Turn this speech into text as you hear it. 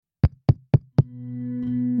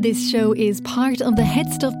This show is part of the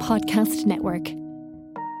Head Stuff Podcast Network.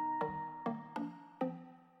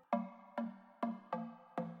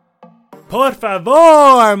 Por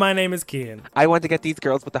favor! My name is Cian. I want to get these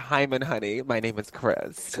girls with the hymen, honey. My name is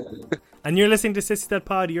Chris. And you're listening to Sissy That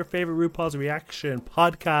Pod, your favourite RuPaul's Reaction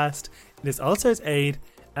podcast. It is All Stars 8,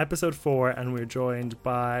 episode 4, and we're joined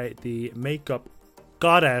by the makeup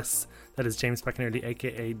goddess, that is James McInerney,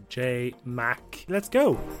 aka Jmac. Let's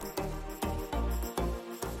go!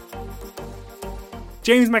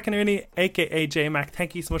 James McInerney, aka Jmac,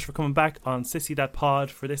 thank you so much for coming back on Sissy That Pod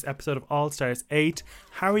for this episode of All Stars 8.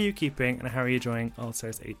 How are you keeping and how are you enjoying All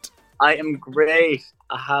Stars 8? I am great.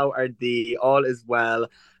 How are thee? All is well.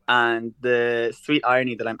 And the sweet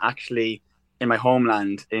irony that I'm actually in my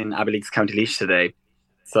homeland in Abbeyleix, County Laois today.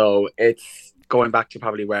 So it's going back to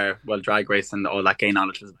probably where, well, Drag Race and all that gay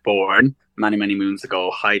knowledge was born many, many moons ago,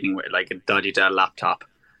 hiding with like a dodgy Dell laptop.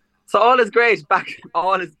 So all is great.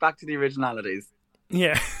 All is back to the originalities.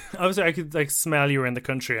 Yeah, I could like smell you were in the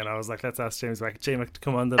country, and I was like, let's ask James to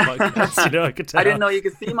come on the podcast. You know, I could tell. I didn't know you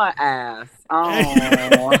could see my ass.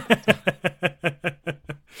 Oh.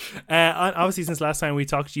 Obviously, since last time we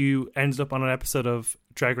talked, you ended up on an episode of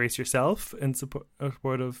Drag Race yourself in support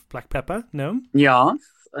of Black Peppa. No. Yes,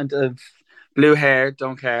 and blue hair,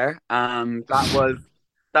 don't care. That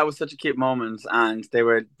was such a cute moment, and they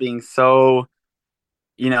were being so,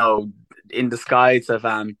 you know, in disguise of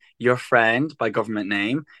your friend by government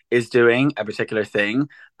name is doing a particular thing.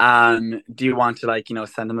 Do you want to, like, you know,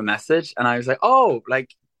 send them a message? And I was like, oh,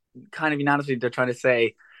 like, kind of unanimously they're trying to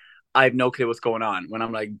say I have no clue what's going on, when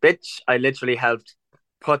I'm like, bitch, I literally helped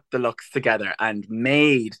put the looks together and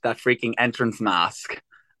made that freaking entrance mask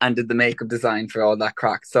and did the makeup design for all that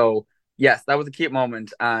crack. So yes, that was a cute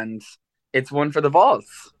moment, and it's one for the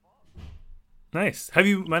vaults. Nice. Have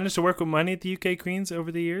you managed to work with many of the UK queens over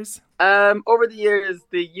the years? Over the years,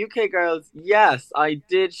 the UK girls, yes. I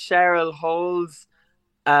did Cheryl Hole's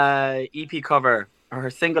EP cover, or her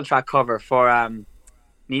single track cover for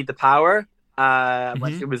Need the Power,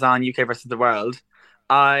 when she was on UK versus the World.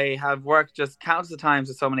 I have worked just countless of times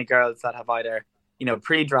with so many girls that have either, you know,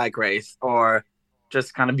 pre-Drag Race or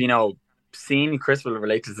just kind of, you know, seen Chris will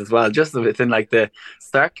relate to this as well, just within like the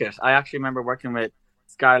circuit. I actually remember working with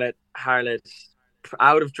Scarlett Harlot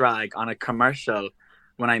out of drag on a commercial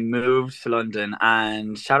when I moved to London,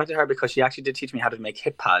 and shout out to her because she actually did teach me how to make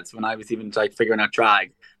hip pads when I was even like figuring out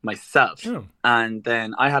drag myself. And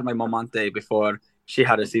then I had my Momante before she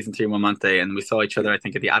had her season 2 Momante, and we saw each other I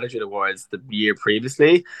think at the Attitude Awards the year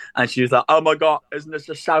previously, and she was like, oh my god, isn't this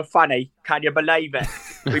just so funny, can you believe it,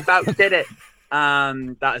 we both did it.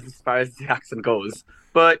 That is as far as the accent goes.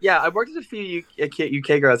 But yeah, I worked with a few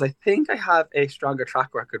UK girls. I think I have a stronger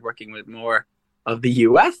track record working with more of the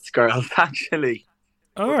US girls, actually.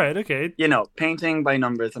 All right, okay. You know, painting by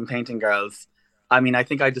numbers and painting girls. I mean, I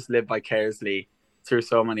think I just live vicariously through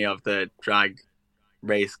so many of the Drag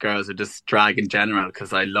Race girls, or just drag in general,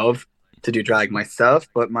 because I love to do drag myself,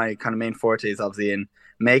 but my kind of main forte is obviously in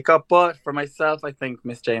makeup. But for myself, I think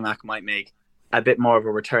Miss Jmac might make a bit more of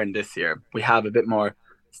a return this year. We have a bit more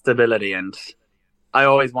stability, and I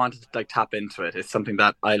always wanted to like tap into it. It's something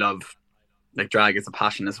that I love. Like, drag is a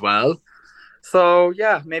passion as well. So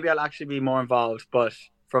yeah, maybe I'll actually be more involved, but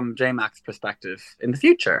from Jmac's perspective in the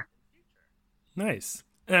future. Nice.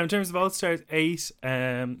 Now, in terms of All Stars 8,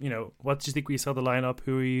 you know, what did you think when you saw the lineup?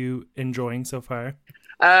 Who are you enjoying so far?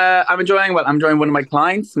 I'm enjoying one of my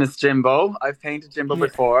clients, Miss Jimbo. I've painted Jimbo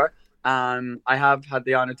before. I have had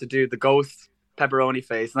the honor to do the ghost pepperoni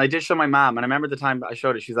face, and I did show my mom, and I remember the time I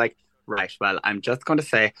showed it, she's like, right, well, I'm just going to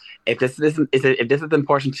say, if this is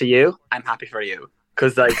important to you, I'm happy for you,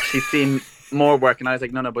 because like she's seen more work, and I was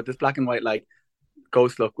like, no, but this black and white like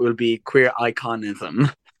ghost look will be queer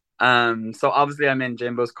iconism. So obviously I'm in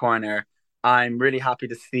Jimbo's corner. I'm really happy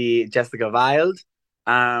to see Jessica Wilde.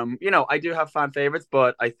 You know, I do have fan favorites,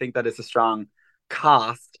 but I think that it's a strong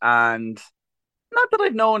cast, and not that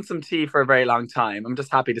I've known some tea for a very long time. I'm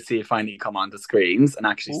just happy to see it finally come on the screens and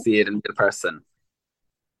actually see it in real person.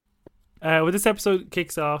 Well, this episode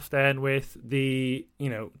kicks off then with the, you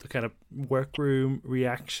know, the kind of workroom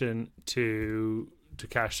reaction to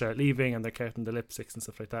Kasha leaving, and they're counting the lipsticks and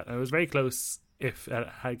stuff like that. And it was very close. If it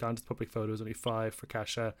had gone to the public photos, only 5 for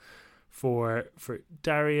Kasha, for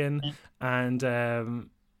Darian, and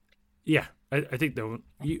yeah, I think though,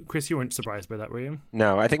 Chris, you weren't surprised by that, were you?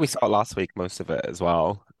 No, I think we saw it last week, most of it as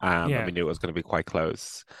well. And we knew it was going to be quite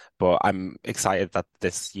close. But I'm excited that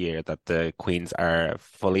this year that the queens are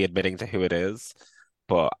fully admitting to who it is.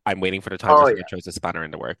 But I'm waiting for the time that throws a spanner in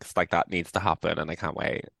the works. Like, that needs to happen, and I can't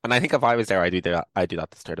wait. And I think if I was there, I'd do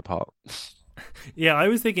that to stir the pot. Yeah, I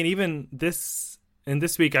was thinking even this in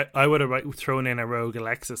this week, I would have thrown in a rogue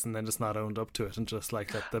Alexis and then just not owned up to it and just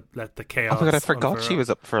like let the chaos. Oh my God, I forgot she was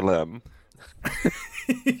up for Lim.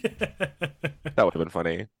 That would have been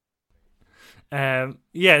funny. Yeah,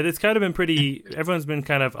 it's kind of been pretty. Everyone's been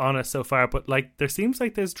kind of honest so far, but like there seems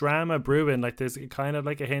like there's drama brewing. Like there's kind of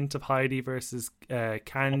like a hint of Heidi versus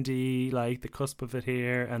Candy, like the cusp of it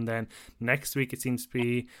here, and then next week it seems to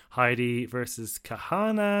be Heidi versus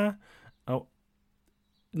Kahana. Oh,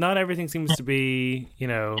 not everything seems to be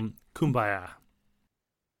kumbaya.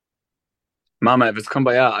 Mama, if it's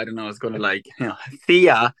kumbaya, I don't know. It's going to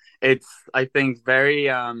Thea. It's I think very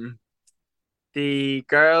the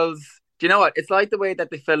girls. Do you know what? It's like the way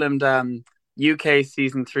that they filmed UK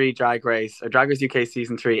season 3 Drag Race or Drag Race UK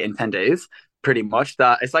season 3 in 10 days, pretty much.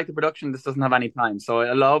 That it's like the production just doesn't have any time. So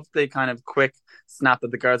I love the kind of quick snap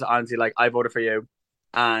that the girls are honestly like, I voted for you.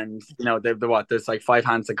 And there's like 5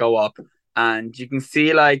 hands that go up and you can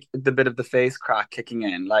see like the bit of the face crack kicking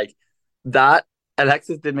in. Like that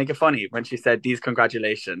Alexis did make it funny when she said these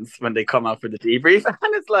congratulations when they come out for the debrief. And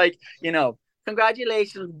it's like,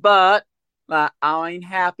 congratulations, but I'm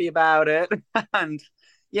happy about it. And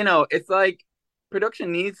it's like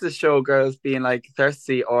production needs to show girls being like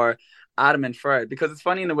thirsty or adamant for it, because it's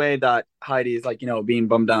funny in a way that Heidi is like being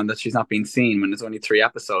bummed down that she's not being seen when there's only 3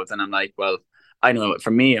 episodes, and I'm like, well, I know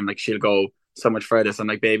for me I'm like she'll go so much further, so I'm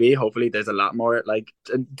like, baby, hopefully there's a lot more. Like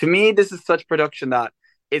to me this is such production that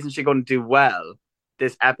isn't she going to do well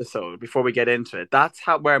this episode before we get into it. That's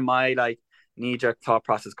where my like knee-jerk thought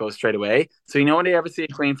process goes straight away. So when you ever see a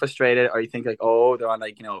queen frustrated, or you think like, oh, they're on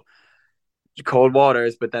like cold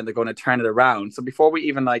waters, but then they're going to turn it around. So before we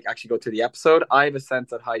even like actually go to the episode, I have a sense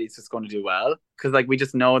that Heidi's just going to do well, because like we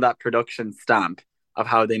just know that production stamp of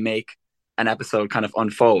how they make an episode kind of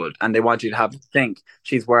unfold, and they want you to have to think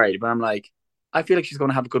she's worried. But I'm like, I feel like she's going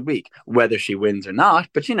to have a good week, whether she wins or not.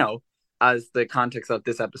 But as the context of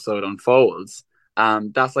this episode unfolds,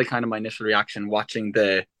 that's like kind of my initial reaction watching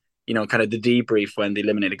the kind of the debrief when the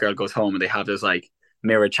eliminated girl goes home and they have those like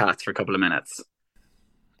mirror chats for a couple of minutes.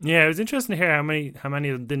 Yeah, it was interesting to hear how many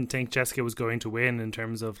of them didn't think Jessica was going to win, in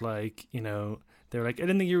terms of like, they were like, I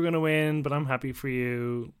didn't think you were going to win, but I'm happy for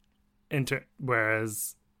you.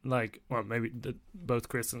 Whereas like, well, maybe both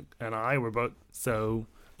Chris and I were both so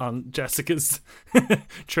on Jessica's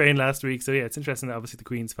train last week. So yeah, it's interesting that obviously the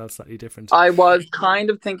Queens felt slightly different. I was kind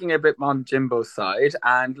of thinking a bit on Jimbo's side,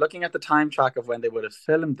 and looking at the time track of when they would have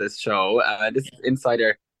filmed this show. This is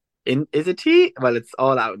insider. Is it tea? Well, it's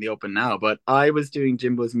all out in the open now. But I was doing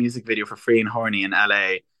Jimbo's music video for Free and Horny in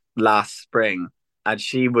LA last spring, and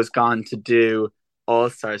she was gone to do All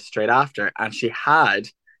Stars straight after, and she had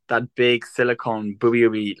that big silicone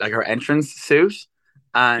booby like her entrance suit.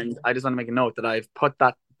 And I just want to make a note that I've put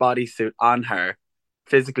that bodysuit on her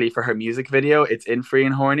physically for her music video. It's in Free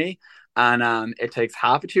and Horny, and it takes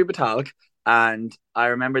half a tube of talc. And I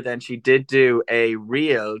remember then she did do a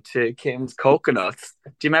reel to Kim's coconuts.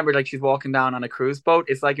 Do you remember, like, she's walking down on a cruise boat?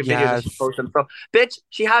 It's like a video that she posted. Bitch,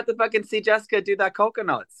 she had to fucking see Jessica do that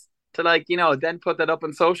coconuts to like, then put that up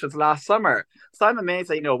on socials last summer. So I'm amazed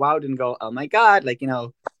that, WoW didn't go, oh my God, like,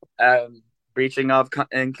 breaching of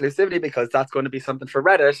inclusivity, because that's going to be something for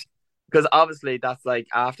Reddit. Because obviously that's like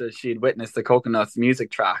after she'd witnessed the Coconuts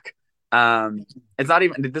music track. It's not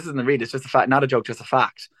even, this isn't a read, it's just a fact, not a joke, just a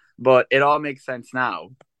fact. But it all makes sense now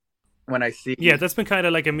when I see. Yeah, that's been kind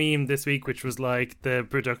of like a meme this week, which was like the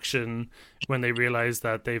production when they realized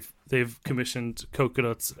that they've commissioned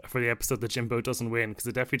Coconuts for the episode that Jimbo doesn't win, because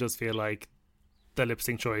it definitely does feel like the lip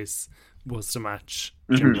sync choice was to match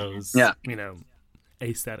Jimbo's,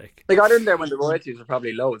 aesthetic. They got in there when the royalties were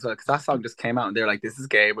probably low as well, because that song just came out and they're like, this is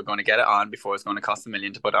gay, we're going to get it on before it's going to cost $1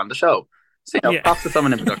 million to put on the show. So props to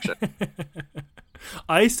someone in production.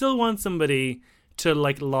 I still want somebody to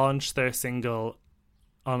like launch their single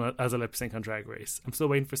as a lip sync on Drag Race. I'm still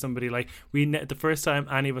waiting for somebody like the first time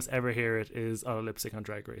any of us ever hear it is on a lip sync on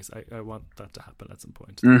Drag Race. I want that to happen at some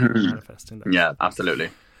point. Manifesting that. Yeah, absolutely.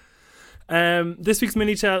 This week's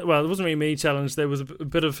mini challenge, well, it wasn't really a mini challenge. There was a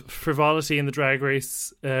bit of frivolity in the Drag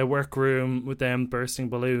Race workroom with them bursting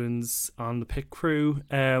balloons on the pit crew,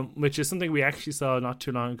 which is something we actually saw not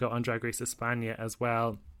too long ago on Drag Race España as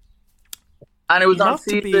well. And it was on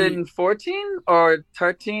season 14 or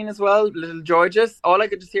 13 as well. Little Georges. All I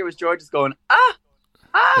could just hear was Georges going,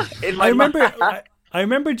 in my I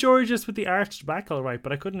remember Georges with the arched back, all right,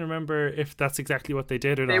 but I couldn't remember if that's exactly what they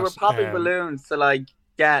did or not. They were popping balloons to like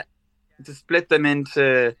to split them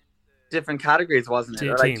into different categories, wasn't it?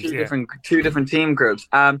 Or like two different team groups.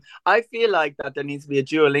 I feel like that there needs to be a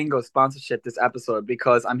Duolingo sponsorship this episode,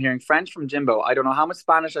 because I'm hearing French from Jimbo. I don't know how much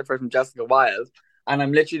Spanish I've heard from Jessica Wilde. and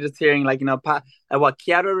I'm literally just hearing like what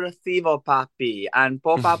quiero recibo papi and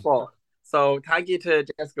po papo. So thank you to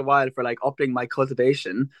Jessica Wilde for like upping my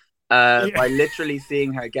cultivation by literally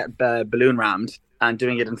seeing her get balloon rammed and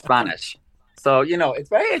doing it in Spanish. So it's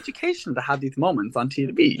very educational to have these moments on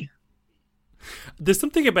TV. There's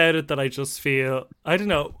something about it that I just feel, I don't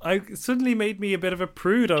know, I suddenly made me a bit of a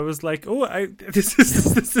prude. I was like, this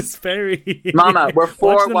is very Mama, we're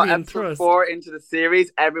episode 4 into the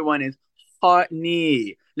series. Everyone is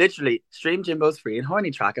horny. Literally, stream Jimbo's free and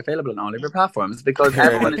horny track available on all of your platforms because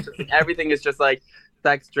everything is just like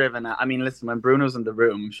sex driven. I mean, listen, when Bruno's in the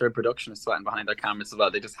room, I'm sure production is sweating behind their cameras as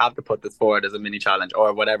well. They just have to put this forward as a mini challenge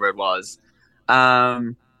or whatever it was.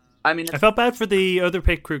 I mean, I felt bad for the other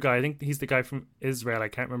pit crew guy. I think he's the guy from Israel. I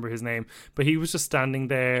can't remember his name, but he was just standing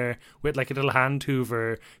there with like a little hand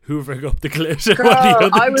hoovering up the clit. Girl, while the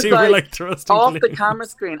other I was two like, were like thrusting off balloons. the camera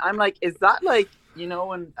screen. I'm like, is that like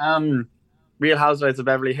when Real Housewives of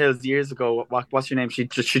Beverly Hills years ago? What's your name? She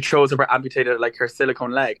chose her amputated like her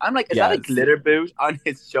silicone leg. I'm like, is that a glitter boot on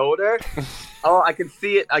his shoulder? Oh, I can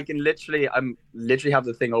see it. I'm literally have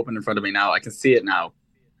the thing open in front of me now. I can see it now.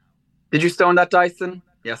 Did you stone that Dyson?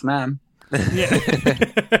 Yes, ma'am. Yeah.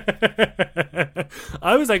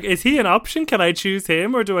 I was like, is he an option? Can I choose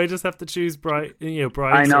him, or do I just have to choose Bryce?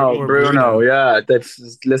 I know or Bruno. Yeah,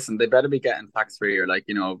 listen. They better be getting tax free or like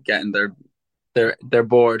getting their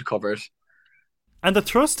board covered. And the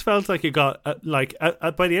thrust felt like it got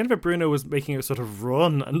by the end of it, Bruno was making a sort of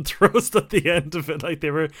run and thrust at the end of it, like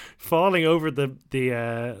they were falling over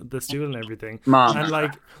the stool and everything. Mom. And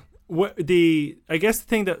like I guess the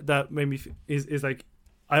thing that made me is like,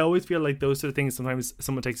 I always feel like those sort of things, sometimes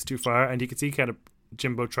someone takes it too far, and you can see kind of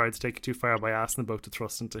Jimbo tried to take it too far by asking them both to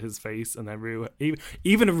thrust into his face, and then Rue,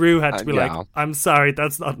 even Rue had to be like, I'm sorry,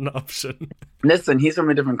 that's not an option. Listen, he's from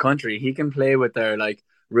a different country. He can play with their like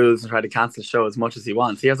rules and try to cancel the show as much as he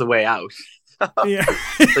wants. He has a way out. Yeah.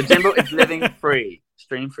 So Jimbo is living free,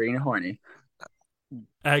 stream free and horny.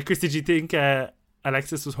 Chris, did you think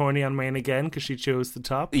Alexis was horny on Maine again because she chose the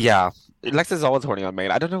top? Yeah, Alexis is always horny on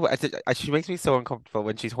Maine. I don't know. She makes me so uncomfortable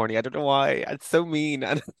when she's horny. I don't know why. It's so mean.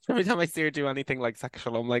 And every time I see her do anything like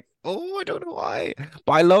sexual, I'm like, oh, I don't know why.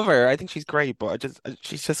 But I love her. I think she's great. But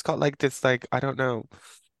she's just got like this, like, I don't know.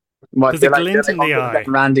 There's a glint in the eye.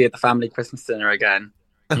 Randy at the family Christmas dinner again.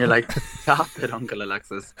 And you're like, stop it, Uncle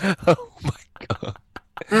Alexis. Oh my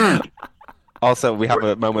God. Also, we have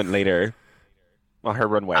a moment later on her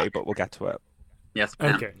runway, but we'll get to it. Yes,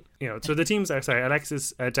 ma'am. Okay. So the teams are,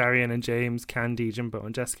 Alexis, Darian and James, Candy, Jimbo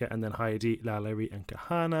and Jessica, and then Heidi, Lalaurie and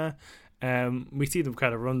Kahana. We see them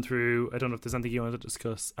kind of run through. I don't know if there's anything you want to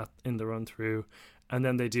discuss in the run through. And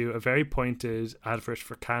then they do a very pointed advert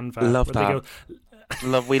for Canva. Love that.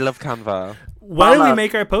 We love Canva. Why don't we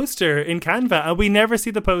make our poster in Canva and we never see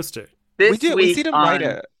the poster? We do. We see them write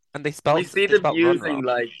it, and they spell. We see them using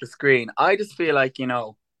like the screen. I just feel like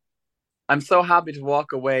I'm so happy to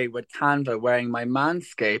walk away with Canva wearing my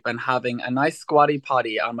Manscaped and having a nice squatty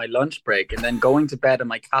potty on my lunch break and then going to bed on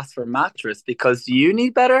my Casper mattress because you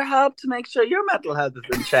need better help to make sure your mental health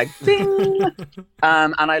is in check. Ding!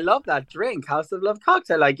 And I love that drink, House of Love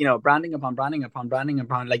cocktail, like, branding upon branding upon branding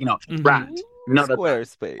upon, like, brand.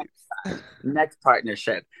 Squarespace. Next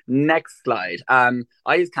partnership. Next slide.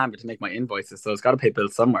 I use Canva to make my invoices, so it's got to pay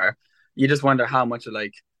bills somewhere. You just wonder how much of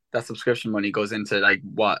like that subscription money goes into like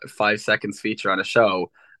 5 seconds feature on a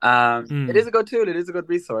show. It is a good tool. It is a good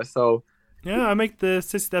resource. So yeah, I make the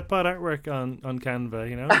Sissy That Pod artwork on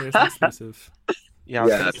Canva. There's an exclusive. Yeah, I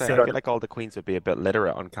was gonna say, I feel like all the queens would be a bit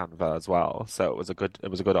literate on Canva as well, so it was a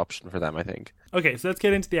good option for them, I think. Okay, so let's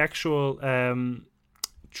get into the actual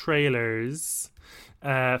trailers.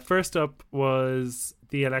 First up was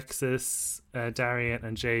the Alexis, Darian,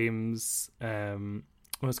 and James.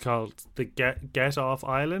 What's called the Get Off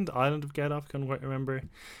Island of Get Off. Can't quite remember.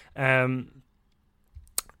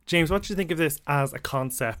 James, what do you think of this as a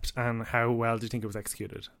concept, and how well do you think it was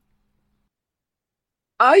executed?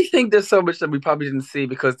 I think there's so much that we probably didn't see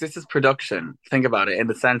because this is production. Think about it in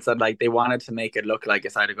the sense that like they wanted to make it look like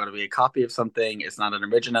it's either going to be a copy of something, it's not an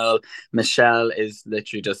original. Michelle is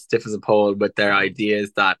literally just stiff as a pole with their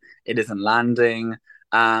ideas that it isn't landing.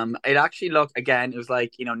 It actually looked, again, it was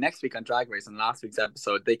like, next week on Drag Race in last week's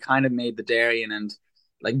episode, they kind of made the Darian and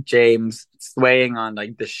like James swaying on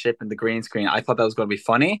like the ship and the green screen. I thought that was going to be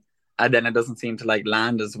funny, and then it doesn't seem to like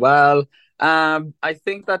land as well. I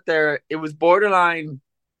think that it was borderline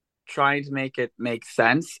trying to make it make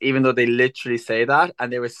sense, even though they literally say that,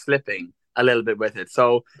 and they were slipping a little bit with it.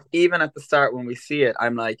 So even at the start when we see it,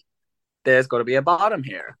 I'm like, there's going to be a bottom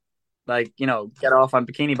here, like, get off on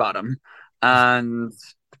Bikini Bottom. And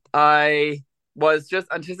I was just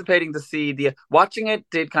anticipating to see watching it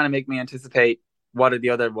did kind of make me anticipate what are the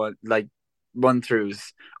other run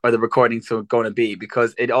throughs or the recordings are going to be,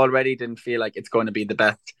 because it already didn't feel like it's going to be the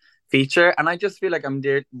best feature. And I just feel like I'm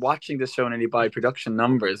there watching this show nearly by production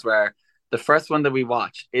numbers, where the first one that we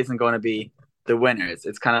watch isn't going to be the winners.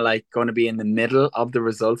 It's kind of like going to be in the middle of the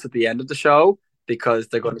results at the end of the show, because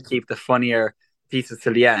they're going to keep the funnier pieces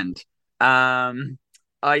till the end.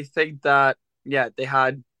 I think that they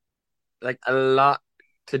had like a lot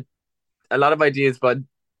of ideas, but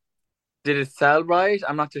did it sell right?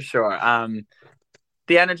 I'm not too sure.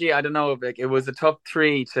 The energy, I don't know, like it was a tough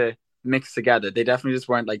three to mix together. They definitely just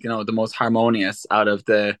weren't like, the most harmonious out of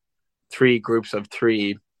the three groups of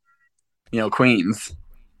three, queens.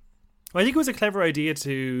 Well, I think it was a clever idea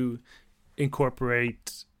to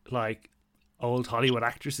incorporate like old Hollywood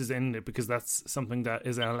actresses in it, because that's something that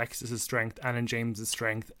is in Alexis's strength and in James's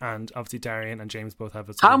strength, and obviously Darian and James both have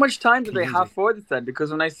it. How much time do they have for this then?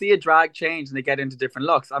 Because when I see a drag change and they get into different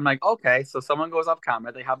looks, I'm like, okay, so someone goes off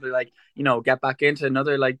camera, they have to get back into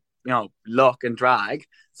another look and drag.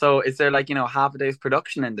 So is there half a day's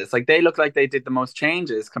production in this? Like, they look like they did the most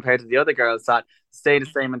changes compared to the other girls that stay the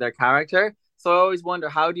same in their character. So I always wonder,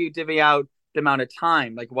 how do you divvy out the amount of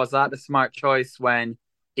time? Like, was that a smart choice when,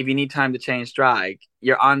 if you need time to change drag,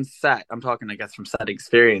 you're on set? I'm talking, I guess, from set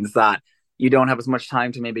experience, that you don't have as much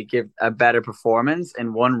time to maybe give a better performance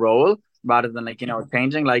in one role, rather than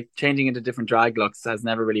changing into different drag looks has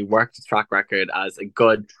never really worked a track record as a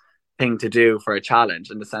good thing to do for a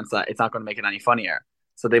challenge, in the sense that it's not going to make it any funnier.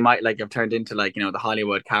 So they might have turned into the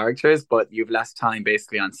Hollywood characters, but you've less time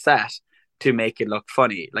basically on set to make it look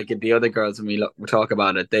funny. Like, if the other girls, when we talk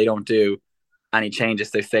about it, they don't do any changes,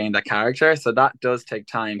 they stay in that character. So that does take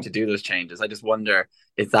time to do those changes. I just wonder,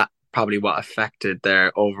 is that probably what affected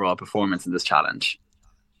their overall performance in this challenge?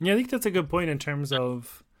 Yeah, I think that's a good point in terms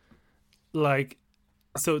of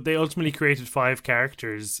so they ultimately created 5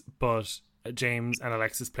 characters, but James and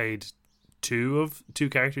Alexis played two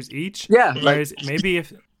characters each. Yeah. Whereas maybe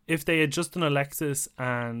if they had just done Alexis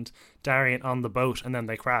and Darian on the boat and then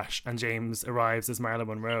they crash and James arrives as Marilyn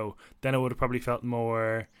Monroe, then it would have probably felt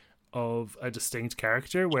more of a distinct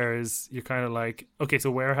character, whereas you're kind of like, okay, so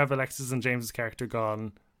where have Alexis and James's character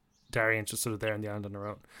gone? Darian's just sort of there on the island on her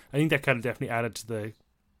own. I think that kind of definitely added to the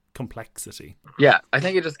complexity. Yeah, I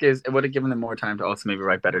think it would have given them more time to also maybe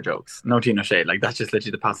write better jokes. No tea, no shade. Like, that's just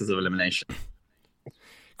literally the process of elimination.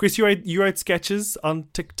 Chris, you write sketches on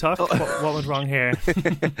TikTok. What went wrong here?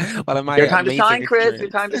 Well, am I your time to shine, Chris. Your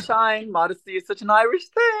time to shine. Modesty is such an Irish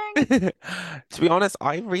thing. To be honest,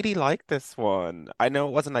 I really like this one. I know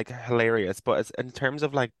it wasn't hilarious, but in terms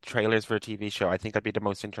of trailers for a TV show, I think I'd be the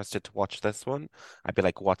most interested to watch this one. I'd be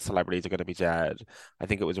like, what celebrities are going to be dead? I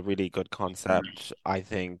think it was a really good concept. I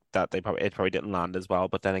think that it probably didn't land as well.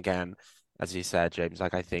 But then again, as you said, James,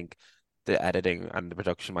 I think the editing and the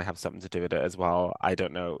production might have something to do with it as well. I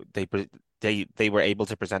don't know. They were able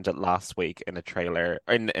to present it last week in a trailer,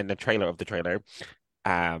 in the trailer of the trailer,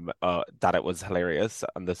 that it was hilarious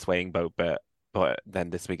on the swaying boat bit, but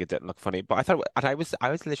then this week it didn't look funny. But I was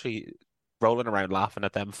literally rolling around laughing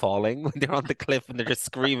at them falling when they're on the cliff and they're just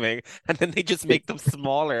screaming, and then they just make them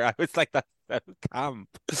smaller. I was like, that's so camp.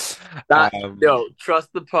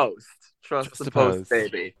 Trust the post. Trust the post,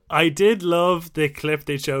 baby. I did love the clip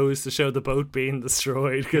they chose to show the boat being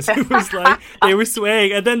destroyed, because it was like they were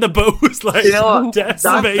swaying and then the boat was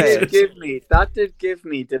decimated. That did give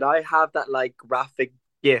me. Did I have that graphic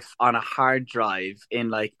GIF on a hard drive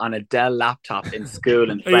in on a Dell laptop in school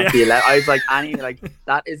in 2011? Yeah. I was like, Annie,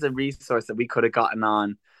 that is a resource that we could have gotten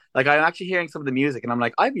on. I'm actually hearing some of the music and I'm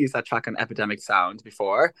like, I've used that track on Epidemic Sound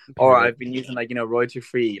before, or I've been using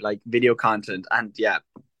royalty-free video content, and that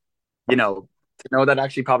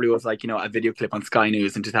actually probably was a video clip on Sky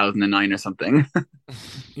News in 2009 or something.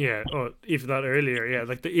 Yeah, or even that earlier. Yeah,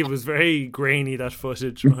 it was very grainy, that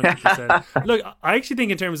footage. 100%. Look, I actually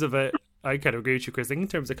think in terms of I kind of agree with you, Chris. I think in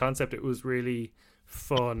terms of concept, it was really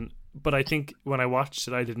fun. But I think when I watched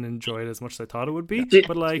it, I didn't enjoy it as much as I thought it would be.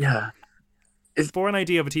 But for an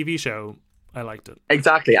idea of a TV show, I liked it.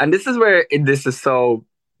 Exactly, and this is where this is so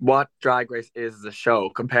what Drag Race is as a show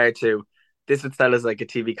compared to. This would sell as a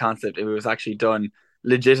TV concept if it was actually done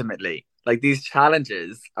legitimately. These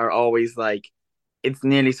challenges are always it's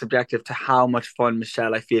nearly subjective to how much fun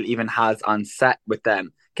Michelle, I feel, even has on set with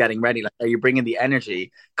them getting ready. Are you bringing the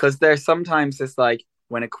energy? Because there's sometimes this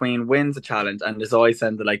when a queen wins a challenge, and there's always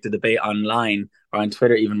then the debate online or on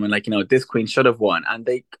Twitter even when this queen should have won, and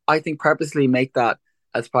they, I think, purposely make that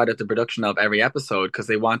as part of the production of every episode because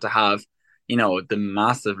they want to have the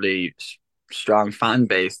massively strong fan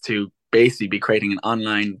base to basically be creating an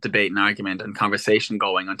online debate and argument and conversation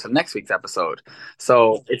going until next week's episode.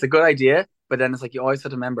 So it's a good idea, but then it's like you always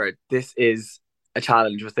have to remember this is a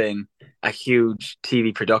challenge within a huge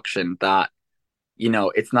TV production that, you know,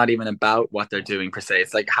 it's not even about what they're doing per se.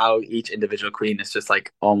 It's like how each individual queen is just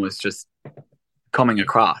like almost just coming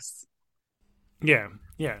across. Yeah,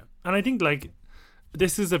 yeah. And I think like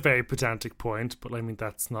this is a very pedantic point, but I mean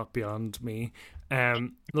that's not beyond me.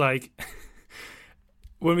 Like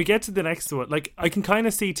when we get to the next one, like I can kind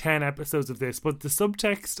of see 10 episodes of this, but the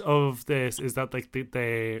subtext of this is that like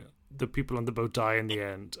the people on the boat die in the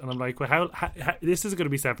end, and I'm like, well, how this is going to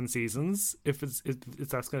be 7 seasons if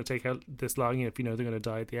that's going to take out this long, if you know they're going to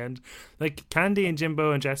die at the end. Like Candy and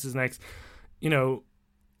Jimbo and Jess's next, you know,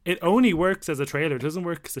 it only works as a trailer. It doesn't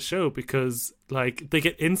work as a show because like they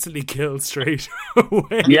get instantly killed straight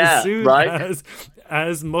away. Yeah, as soon right.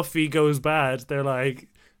 As Muffy goes bad, they're like,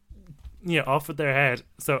 off with their head.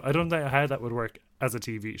 So I don't know how that would work as a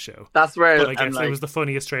TV show. That's where, but I guess it was the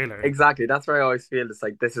funniest trailer. Exactly. That's where I always feel it's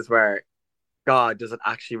like, this is where, God, does it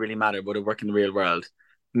actually really matter? Would it work in the real world?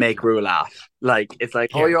 Make Rue laugh. Like, it's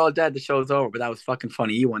like, oh, you're all dead, the show's over, but that was fucking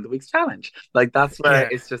funny. You won the week's challenge. Like, that's where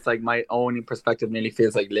it's just like my only perspective nearly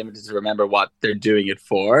feels like limited to remember what they're doing it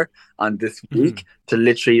for on this week to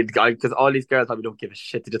literally, because all these girls probably don't give a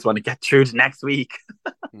shit. They just want to get through to next week.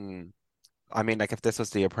 I mean, like if this was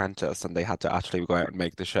The Apprentice and they had to actually go out and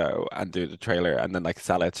make the show and do the trailer and then like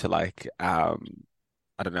sell it to like I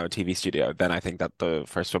don't know, a TV studio, then I think that the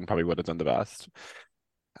first one probably would have done the best.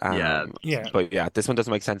 Yeah. But yeah, this one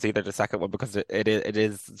doesn't make sense either, the second one, because it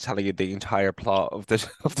is telling you the entire plot of the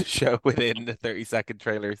show within the 30-second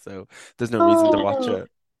trailer, so there's no reason to watch it.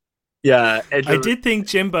 Yeah, I did think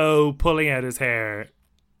Jimbo pulling out his hair,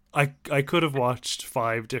 I could have watched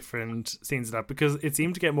 5 different scenes of that because it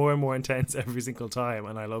seemed to get more and more intense every single time,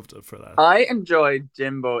 and I loved it for that. I enjoyed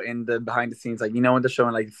Jimbo in the behind the scenes, like, you know, when they're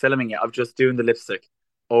showing like filming it of just doing the lipstick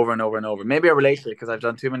over and over and over. Maybe I relate to it because I've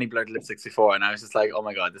done too many blurred lipsticks before, and I was just like, oh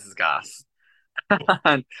my God, this is gas.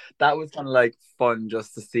 And that was kind of like fun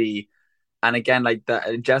just to see. And again, like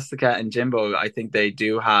Jessica and Jimbo, I think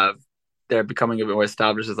they're becoming a bit more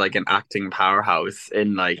established as like an acting powerhouse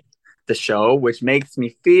in like the show, which makes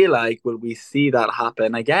me feel like, will we see that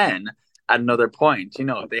happen again at another point? You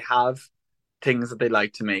know, they have things that they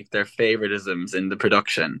like to make their favoritisms in the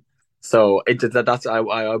production. So I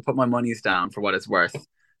put my monies down for what it's worth,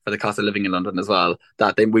 for the cost of living in London as well,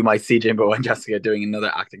 that we might see Jimbo and Jessica doing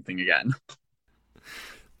another acting thing again.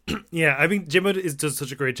 Yeah, I mean, Jimbo does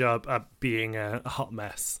such a great job at being a hot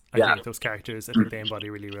mess. I think those characters, I think they embody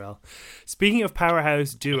really well. Speaking of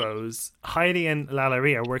powerhouse duos, Heidi and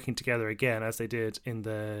Lalaurie are working together again, as they did in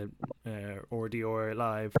the Or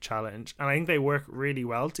Live challenge. And I think they work really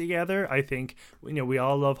well together. I think, you know, we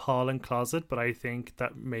all love Hall and Closet, but I think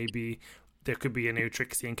that maybe there could be a new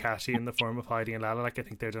Trixie and Kashi in the form of Heidi and Lala. Like, I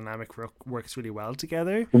think their dynamic works really well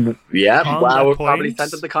together. Yeah, wow, we've probably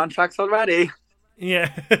sent up the contracts already.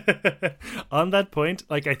 Yeah. On that point,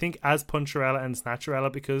 like, I think as Puncharella and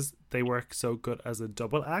Snatcherella, because they work so good as a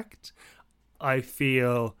double act, I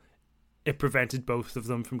feel it prevented both of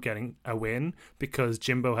them from getting a win, because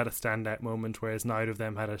Jimbo had a standout moment, whereas neither of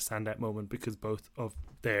them had a standout moment, because both of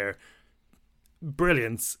their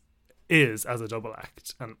brilliance is as a double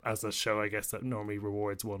act. And as a show, I guess, that normally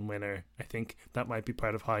rewards one winner, I think that might be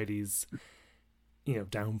part of Heidi's, you know,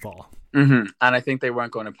 downfall. And I think they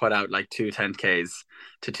weren't going to put out like 2 10Ks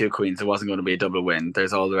to 2 queens. It wasn't going to be a double win.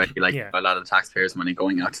 There's already a lot of taxpayers' money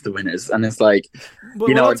going out to the winners, and it's like,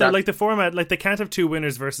 you know, also, like the format, like they can't have 2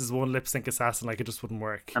 winners versus 1 lip sync assassin. Like, it just wouldn't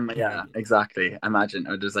work. Yeah, exactly. Imagine,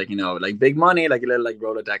 or just like, you know, like big money, like a little like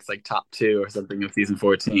Rolodex, like top 2 or something of season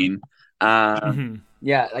 14.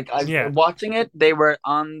 Yeah, like watching it, they were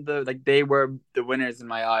the winners in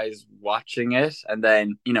my eyes watching it, and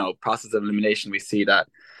then, you know, process of elimination, we see that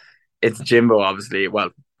it's Jimbo, obviously. Well,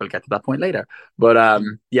 we'll get to that point later, but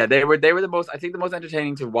yeah, they were the most, I think, the most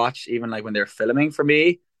entertaining to watch, even like when they're filming for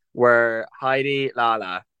me, were Heidi,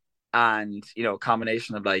 Lala, and, you know,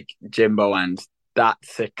 combination of like Jimbo and that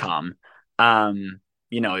sitcom.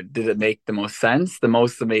 You know, did it make the most sense? The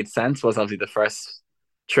most that made sense was obviously the first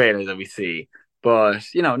trailer that we see. But,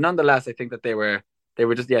 you know, nonetheless, I think that they were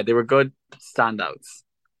just, they were good standouts.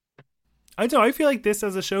 I don't know, I feel like this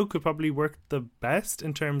as a show could probably work the best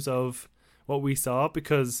in terms of what we saw,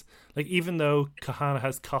 because, like, even though Kahana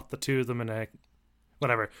has caught the 2 of them in a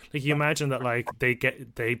whatever, like, you imagine that, like,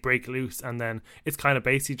 they break loose, and then it's kind of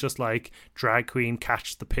basically just like Drag Queen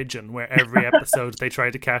Catch the Pigeon, where every episode they try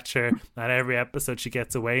to catch her, and every episode she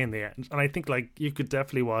gets away in the end. And I think, like, you could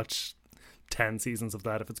definitely watch 10 seasons of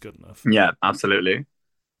that if it's good enough. Yeah, absolutely.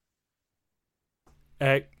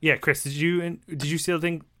 Yeah, Chris, did you still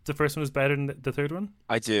think the first one was better than the third one?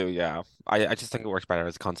 I do, yeah. I just think it works better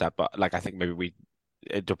as a concept, but like I think maybe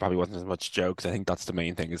it probably wasn't as much jokes. I think that's the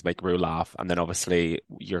main thing is make Rue laugh, and then obviously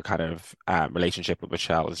your kind of relationship with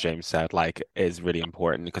Michelle, as James said, like is really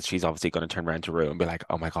important because she's obviously going to turn around to Rue and be like,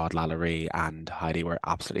 "Oh my God, Lalaurie and Heidi were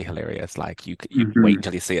absolutely hilarious." Like you wait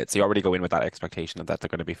until you see it, so you already go in with that expectation of that they're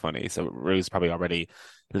going to be funny. So Rue's probably already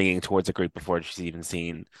leaning towards a group before she's even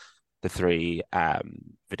seen the three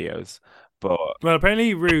videos. But Well,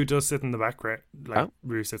 apparently Rue does sit in the background. Like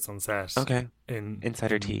Rue sits on set. okay, in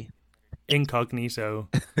insider tea. Incognito,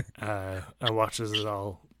 and watches it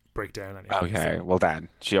all break down. Anyway, Okay, so. well then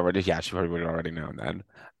she probably would have already known then.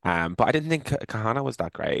 But I didn't think Kahana was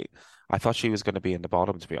that great. I thought she was going to be in the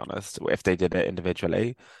bottom, to be honest, if they did it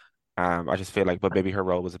individually. I just feel like, but maybe her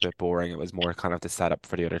role was a bit boring. It was more kind of the setup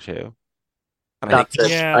for the other two. And I think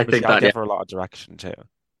That's it. Yeah. I think Michelle that. gave her a lot of direction too.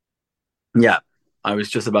 Yeah, I was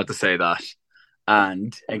just about to say that.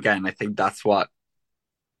 And again, I think that's what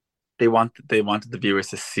they wanted the viewers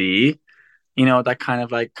to see. You know, that kind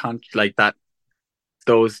of like like that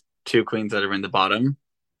those two queens that are in the bottom,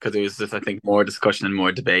 because it was just, I think, more discussion and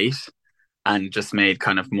more debate, and just made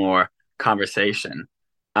kind of more conversation.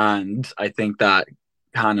 And I think that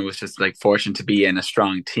Hannah was just like fortunate to be in a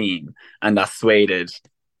strong team, and that swayed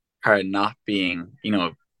her not being,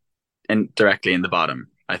 directly in the bottom,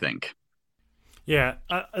 I think. Yeah,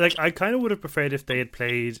 I kind of would have preferred if they had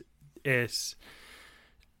played it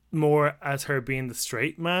more as her being the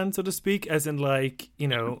straight man, so to speak, as in like,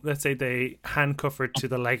 let's say they handcuff her to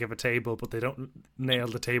the leg of a table, but they don't nail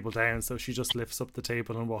the table down, so she just lifts up the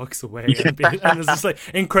table and walks away, and it's just like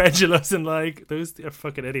incredulous and like, those are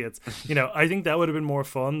fucking idiots. I think that would have been more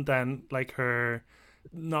fun than like her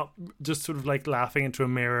not just sort of like laughing into a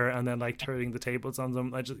mirror and then like turning the tables on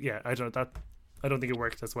them. I don't think it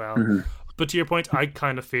worked as well. Mm-hmm. But to your point, I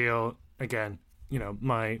kind of feel, again,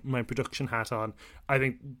 my production hat on, I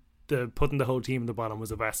think putting the whole team in the bottom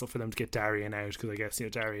was a vessel for them to get Darian out, because I guess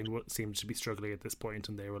Darian seemed to be struggling at this point,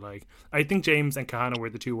 and they were like, I think James and Kahana were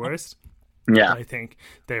the two worst. Yeah, I think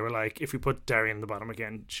they were like, if we put Darian in the bottom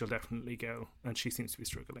again, she'll definitely go, and she seems to be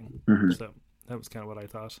struggling. Mm-hmm. So that was kind of what I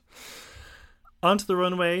thought. Onto the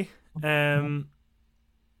runway.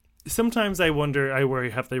 Sometimes I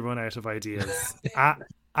worry, have they run out of ideas?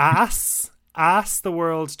 Ass the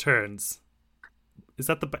world turns. Is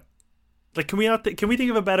that the like? Can we not? Can we think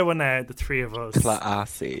of a better one now? The three of us.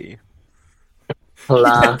 Classy.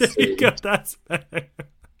 Yeah, there you go. That's better.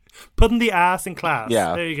 Putting the ass in class.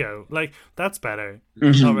 Yeah. There you go. Like, that's better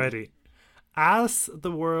Mm-hmm. already. As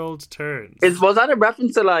the world turns. Was that a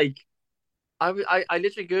reference to like? I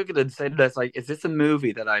literally googled it and said this, like, is this a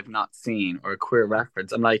movie that I've not seen or a queer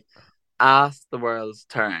reference? I'm like, as the world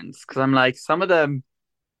turns, because I'm like, some of them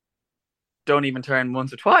don't even turn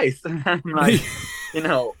once or twice, and I'm like,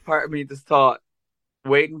 part of me just thought,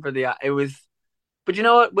 waiting for it was, but you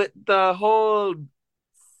know what, with the whole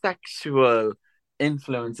sexual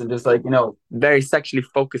influence and just like, very sexually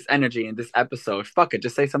focused energy in this episode, fuck it,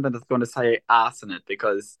 just say something that's going to say ass in it,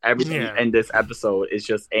 because everything in this episode is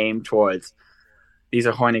just aimed towards, these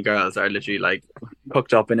are horny girls that are literally like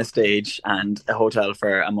hooked up in a stage and a hotel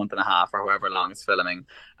for a month and a half or however long it's filming.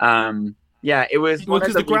 Yeah, it was one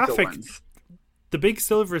of the graphic ones. The big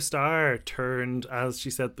silver star turned as she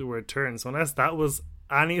said the word turn, so unless that was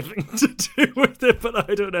anything to do with it, but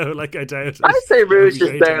I don't know, like, I doubt it. I say Rouge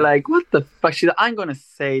just there like, what the fuck? She's like, I'm gonna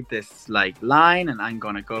say this like line and I'm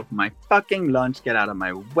gonna go for my fucking lunch, get out of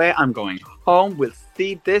my way, I'm going home, we'll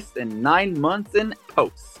see this in 9 months in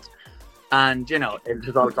post. And, it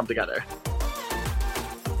just all come together.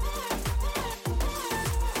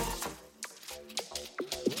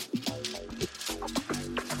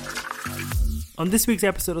 On this week's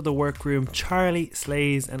episode of The Workroom, Charlie,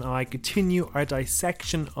 Slays and I continue our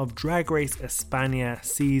dissection of Drag Race España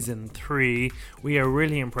Season 3. We are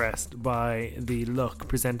really impressed by the look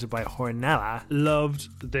presented by Hornella.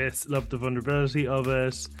 Loved this, loved the vulnerability of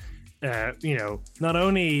it. Not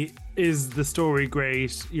only is the story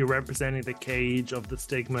great, you're representing the cage of the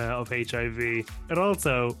stigma of HIV, it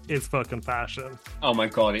also is fucking fashion. Oh my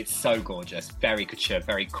god, it's so gorgeous, very couture,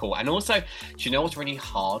 very cool. And also, do you know what's really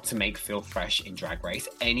hard to make feel fresh in Drag Race?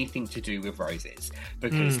 Anything to do with roses,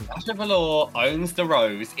 because Sasha Velour owns the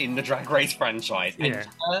rose in the Drag Race franchise, and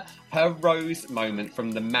her rose moment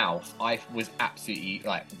from the mouth, I was absolutely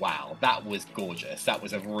like, wow, that was gorgeous. That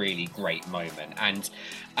was a really great moment, and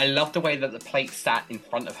I love the way that the plate sat in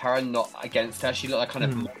front of her and not against her. She looked like kind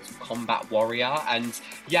of combat warrior, and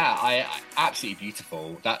I absolutely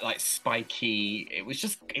beautiful. That like spiky, it was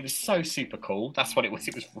so super cool. That's what it was.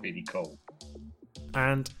 It was really cool.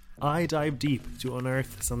 And I dive deep to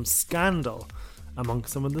unearth some scandal among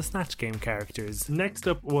some of the Snatch Game characters. Next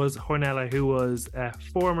up was Hornella, who was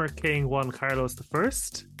former King Juan Carlos I.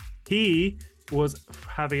 He was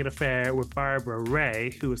having an affair with Barbara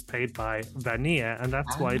Ray, who was played by Vania, and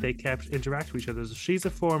that's why they kept interacting with each other. So she's a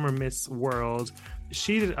former Miss World.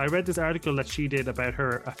 I read this article that she did about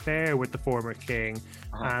her affair with the former king,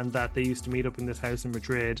 and that they used to meet up in this house in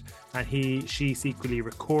Madrid, and she secretly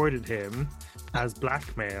recorded him as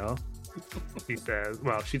blackmail. He says,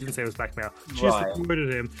 well, she didn't say it was blackmail. She just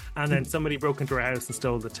recorded him, and then somebody broke into her house and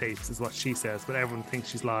stole the tapes, is what she says. But everyone thinks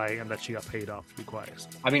she's lying and that she got paid off to be quiet.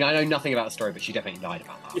 I mean, I know nothing about the story, but she definitely lied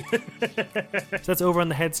about that. So that's over on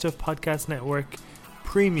the Head Stuff Podcast Network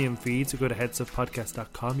premium feed. So go to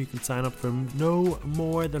headstuffpodcast.com. You can sign up for no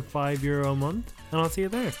more than €5 a month, and I'll see you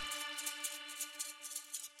there.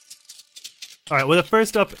 All right. Well, the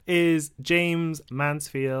first up is James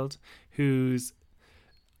Mansfield, who's.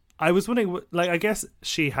 I was wondering, like, I guess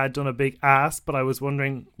she had done a big ass, but I was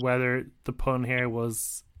wondering whether the pun here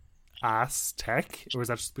was ass tech, or was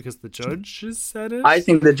that just because the judges said it? I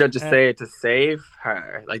think the judges say it to save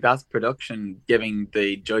her. Like, that's production giving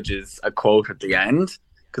the judges a quote at the end.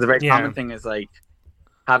 Because a very common thing is, like,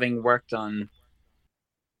 having worked on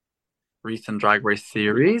recent Drag Race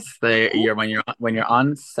series, when you're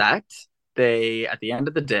on set, they, at the end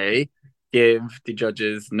of the day, give the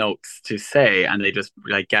judges notes to say, and they just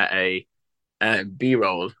like get a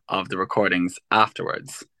B-roll of the recordings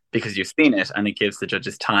afterwards, because you've seen it, and it gives the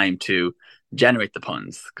judges time to generate the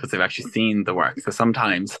puns because they've actually seen the work. So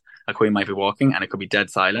sometimes a queen might be walking and it could be dead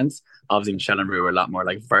silence. Obviously Michelle and Rue are a lot more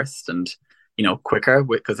like versed and, you know, quicker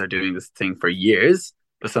because they're doing this thing for years,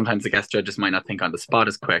 but sometimes the guest judges might not think on the spot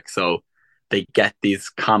as quick, so they get these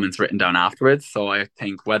comments written down afterwards. So I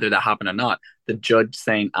think whether that happened or not, the judge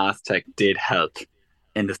saying Aztec did help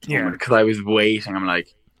in this moment, because I was waiting. I'm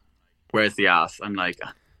like, where's the ass? I'm like,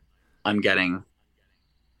 I'm getting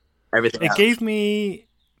everything. It gave me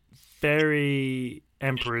very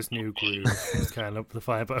Emperor's New Groove, was kind of the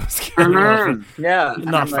vibe I was getting off it. Yeah.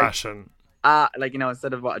 Not fashion. Like, you know,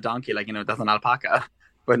 instead of what a donkey, like, you know, that's an alpaca.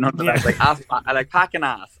 But nonetheless, like, I like pack an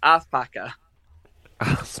ass. Ass-paca.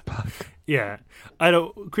 Yeah, I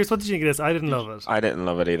don't. Chris, what did you think of this? I didn't love it. I didn't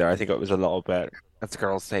love it either. I think it was a little bit, as the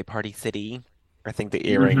girls say, Party City. I think the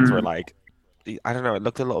earrings were like, I don't know, it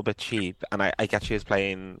looked a little bit cheap, and I get she was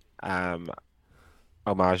playing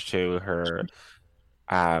homage to her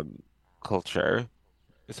culture.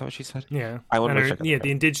 Is that what she said? Yeah, I want to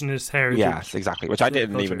the indigenous heritage. Yes, exactly, which I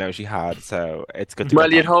didn't even know she had. So it's good to.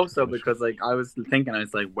 Well, you'd hope so, because like I was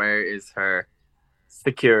like, where is her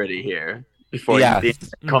security here? Before it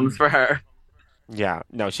comes for her. Yeah,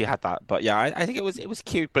 no, she had that, but yeah, I think it was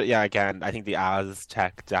cute, but yeah, again, I think the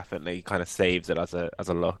Aztec definitely kind of saves it as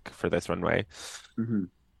a look for this runway.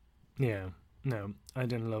 Yeah, no, I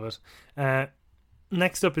didn't love it.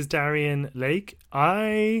 Next up is Darian Lake.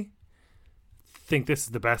 I think this is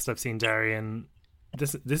the best I've seen Darian.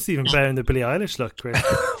 This is even better than the Billie Eilish look, Chris.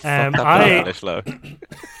 Billie Eilish look.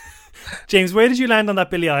 James, where did you land on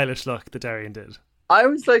that Billie Eilish look that Darian did? I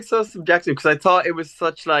was like so subjective, because I thought it was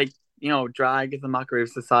such like, you know, drag is a mockery of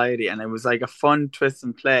society, and it was like a fun twist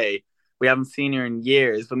and play. We haven't seen her in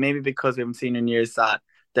years, but maybe because we haven't seen her in years, that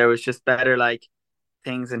there was just better like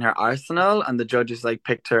things in her arsenal, and the judges like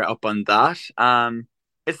picked her up on that.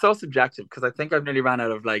 It's so subjective, because I think I've nearly ran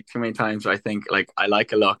out of like too many times where I think like I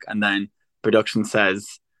like a look and then production says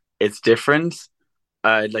it's different,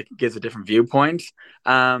 like it gives a different viewpoint.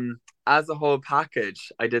 As a whole package,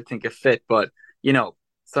 I did think it fit, but you know,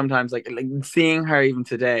 sometimes like seeing her even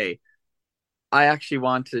today, I actually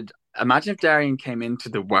wanted. Imagine if Darian came into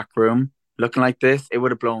the workroom looking like this, it would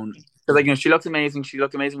have blown. Because like, you know, she looked amazing. She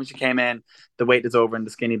looked amazing when she came in. The weight is over in the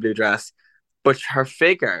skinny blue dress, but her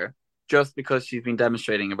figure, just because she's been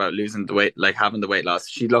demonstrating about losing the weight, like having the weight loss,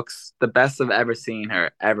 she looks the best I've ever seen her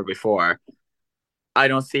ever before. I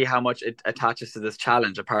don't see how much it attaches to this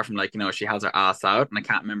challenge, apart from like, you know, she has her ass out, and I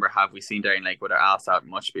can't remember, have we seen Darian Lake with her ass out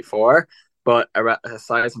much before? But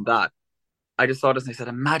aside from that, I just saw this and I said,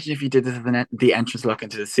 imagine if you did this as the entrance look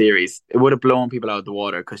into the series. It would have blown people out of the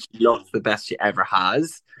water, because she looks the best she ever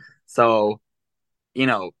has. So, you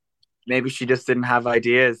know, maybe she just didn't have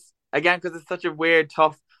ideas. Again, because it's such a weird,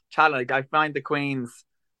 tough challenge. I find the queens,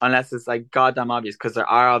 unless it's like goddamn obvious, because there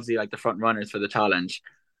are obviously like the front runners for the challenge,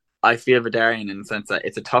 I feel Vidarian in the sense that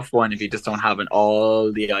it's a tough one if you just don't have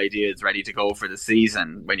all the ideas ready to go for the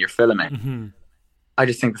season when you're filming. I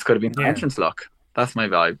just think this could have been the entrance look. That's my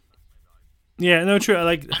vibe. Yeah, no, true.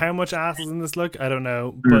 Like, how much ass is in this look? I don't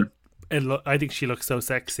know. But I think she looks so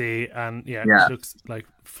sexy, and Yeah. she looks like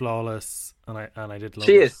flawless, and I did love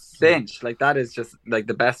She it. is cinched. Like, that is just like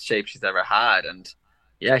the best shape she's ever had. And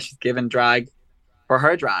yeah, she's given drag for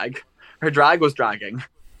her drag. Her drag was dragging.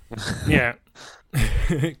 Yeah.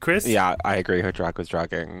 Chris? Yeah, I agree. Her drag was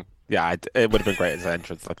dragging. Yeah, it would have been great as an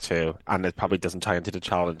entrance look too, and it probably doesn't tie into the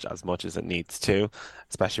challenge as much as it needs to,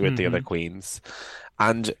 especially with the other queens.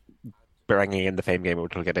 And bringing in the fame game,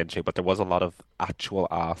 which we'll get into, but there was a lot of actual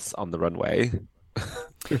ass on the runway.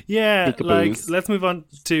 Yeah, like Peekaboos. let's move on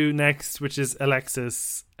to next, which is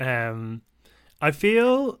Alexis. I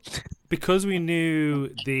feel because we knew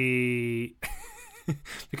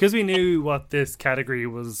because we knew what this category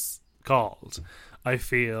was called, I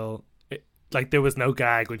feel like there was no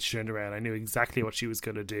gag when she turned around. I knew exactly what she was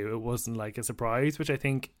going to do. It wasn't like a surprise, which I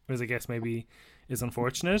think was, I guess, maybe is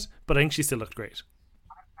unfortunate, but I think she still looked great.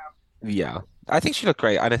 Yeah, I think she looked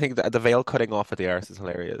great, and I think the veil cutting off at the arse is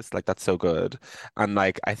hilarious. Like that's so good, and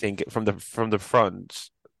like I think from the front,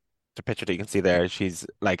 the picture that you can see there, she's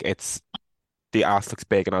like it's the ass looks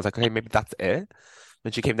big, and I was like, okay, maybe that's it.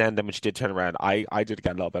 When she came down, then when she did turn around, I did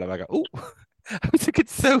get a little bit. I'm like, oh, I was like,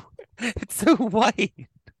 it's so white.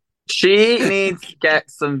 She needs to get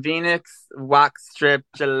some Venus wax strip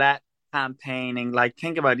Gillette campaigning. Like,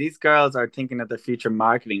 think about it. These girls are thinking of the future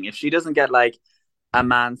marketing. If she doesn't get like a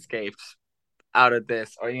Manscaped out of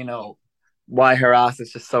this, or why her ass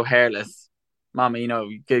is just so hairless, mama,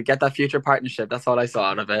 get that future partnership. That's all I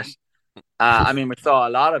saw out of it. I mean, we saw a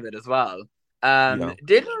lot of it as well. Yeah.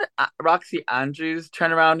 Didn't Roxy Andrews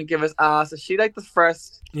turn around and give us ass? Is she like the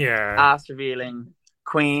first ass revealing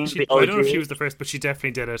queen? I don't know if she was the first, but she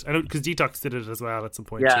definitely did it. I know because Detox did it as well at some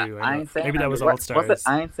point too. Maybe that was All Stars.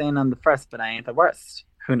 I ain't saying I'm the first, but I ain't the worst.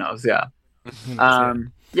 Who knows? Yeah.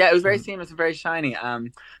 Yeah, it was very seamless and very shiny.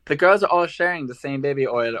 The girls are all sharing the same baby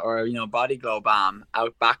oil or body glow balm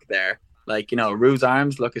out back there. Like Rue's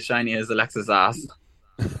arms look as shiny as Alexa's ass.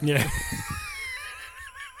 Yeah.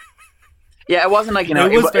 Yeah, it wasn't like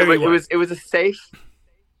it was a safe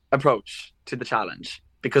approach to the challenge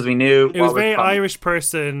because we knew it was very Irish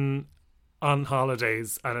person on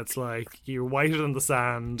holidays, and it's like you're whiter than the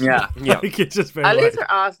sand. Yeah, like it's just very. At least her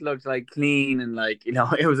ass looked like clean and like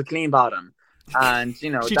it was a clean bottom, and she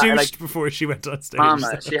douched before she went on stage.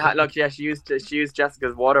 Mama, she had she used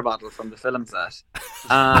Jessica's water bottle from the film set,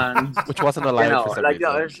 and which wasn't allowed for some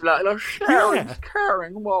reason.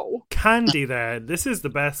 Caring, whoa. Candy, there. This is the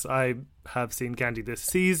best I have seen Candy this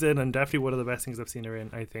season, and definitely one of the best things I've seen her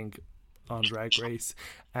in. I think on Drag Race,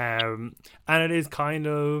 and it is kind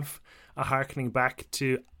of a harkening back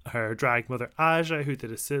to her drag mother Aja, who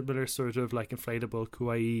did a similar sort of like inflatable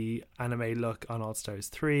kawaii anime look on All Stars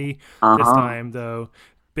 3. This time though,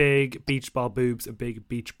 big beach ball boobs, a big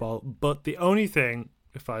beach ball butt. The only thing,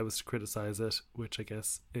 if I was to criticize it, which I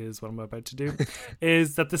guess is what I'm about to do,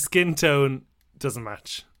 is that the skin tone doesn't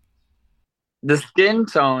match. The skin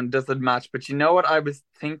tone doesn't match, but you know what I was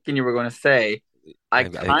thinking you were going to say? I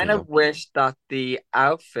kind of wish that the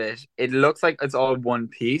outfit, it looks like it's all one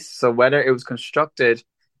piece. So whether it was constructed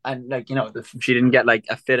and like, she didn't get like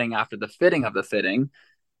a fitting after the fitting of the fitting.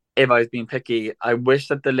 If I was being picky, I wish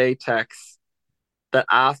that the latex, the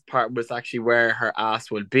ass part was actually where her ass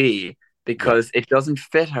would be because it doesn't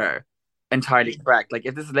fit her entirely correct. Like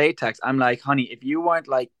if this is latex, I'm like, honey, if you weren't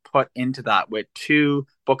like put into that with 2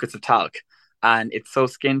 buckets of talc and it's so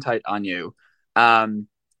skin tight on you,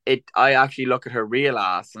 I actually look at her real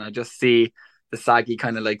ass and I just see the saggy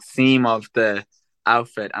kind of like seam of the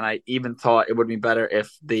outfit, and I even thought it would be better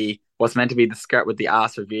if what's meant to be the skirt with the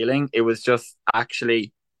ass revealing, it was just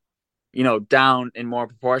actually down in more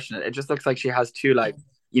proportionate. It just looks like she has 2 like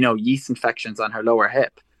yeast infections on her lower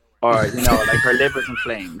hip, or like her liver's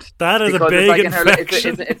inflamed. That is because a big like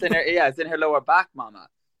infection. It's in her lower back, mama.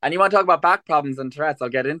 And you want to talk about back problems and Tourette's, I'll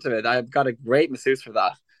get into it. I've got a great masseuse for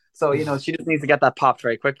that. So, she just needs to get that popped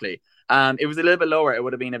very quickly. It was a little bit lower. It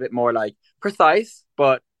would have been a bit more like precise,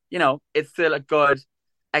 but, it's still a good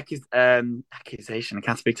accusation. I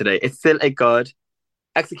can't speak today. It's still a good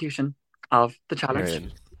execution of the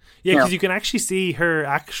challenge. Yeah, because you can actually see her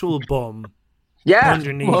actual bum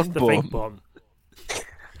underneath the fake bum.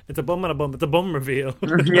 It's a bum and a bum. It's a bum reveal.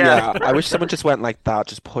 Yeah, I wish someone just went like that,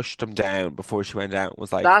 just pushed them down before she went out.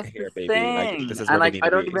 Was like, that's here, the baby. thing. Like, this is where we need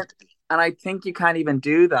to be. And I think you can't even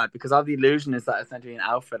do that because all the illusion is that essentially an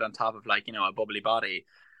outfit on top of like, a bubbly body.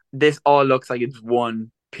 This all looks like it's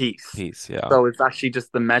one piece. Yeah. So it's actually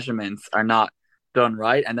just the measurements are not done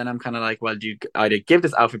right. And then I'm kind of like, well, do you either give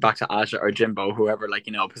this outfit back to Aja or Jimbo, whoever like,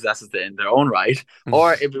 possesses it in their own right,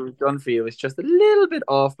 or if it was done for you, it's just a little bit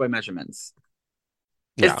off by measurements.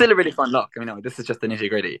 It's Yeah. still a really fun look. I mean, this is just the nitty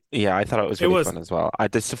gritty. Yeah, I thought it was It really was. fun as well. I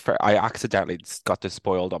accidentally just got this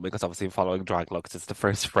spoiled on because obviously following drag looks, it's the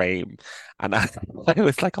first frame, and I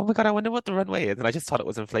was like, oh my God, I wonder what the runway is, and I just thought it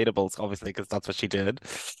was inflatables, obviously, because that's what she did.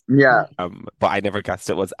 Yeah. But I never guessed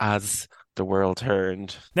it was as the world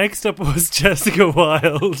turned. Next up was Jessica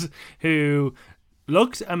Wilde, who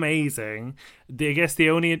looked amazing. I guess the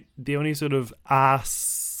only sort of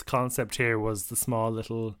ass concept here was the small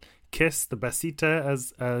little kiss, the besita,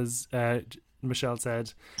 as Michelle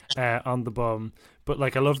said, on the bum. But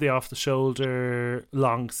like, I love the off the shoulder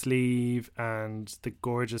long sleeve and the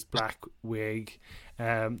gorgeous black wig.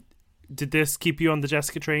 Did this keep you on the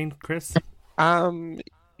Jessica train, Chris?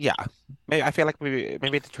 Yeah. Maybe I feel like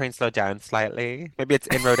maybe the train slowed down slightly. Maybe it's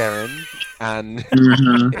in Road Erin and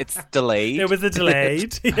Mhm. it's delayed. There was a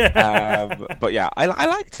delayed. Yeah. But yeah, I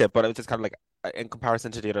liked it, but it was just kind of like in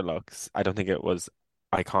comparison to the other looks, I don't think it was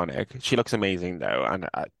iconic. She looks amazing though, and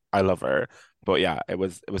I love her. But yeah, it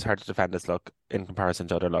was hard to defend this look in comparison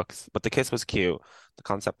to other looks. But the kiss was cute. The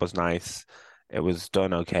concept was nice. It was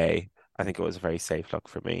done okay. I think it was a very safe look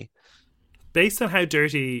for me. Based on how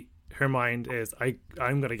dirty her mind is,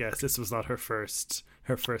 I'm gonna guess this was not her first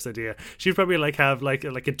idea. She'd probably like have like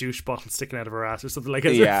a douche bottle sticking out of her ass or something like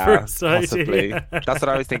as Yeah, her first possibly. idea. That's what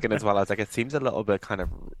I was thinking as well. I was like, it seems a little bit kind of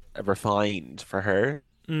refined for her.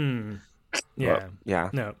 Yeah. But, yeah.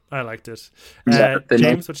 No, I liked it. Yeah,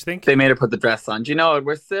 James, what you think? They made her put the dress on. Do you know,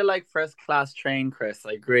 we're still like first class train, Chris.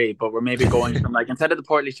 I agree, but we're maybe going from like instead of the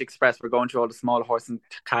Portlaoise Express, we're going through all the small horse and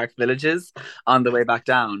cart villages on the way back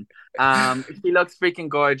down. She looks freaking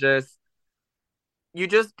gorgeous. You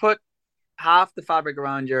just put half the fabric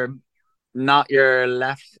around not your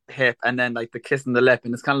left hip, and then like the kiss on the lip,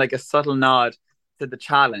 and it's kind of like a subtle nod to the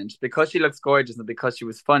challenge because she looks gorgeous and because she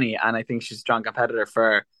was funny, and I think she's a strong competitor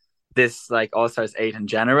for this like All Stars 8 in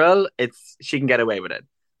general. She can get away with it.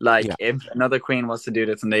 Like Yeah. if another queen was to do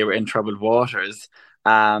this and they were in troubled waters,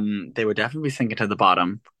 they would definitely be sinking to the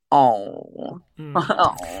bottom. Oh.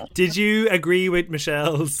 Did you agree with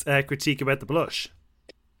Michelle's critique about the blush?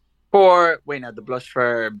 The blush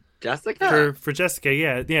for Jessica? For Jessica,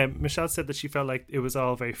 yeah. Michelle said that she felt like it was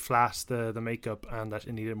all very flat, the makeup, and that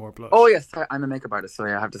it needed more blush. Oh yes, sorry, I'm a makeup artist, so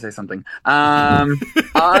yeah, I have to say something.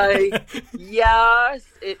 Yes,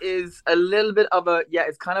 it is a little bit of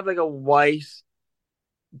it's kind of like a white.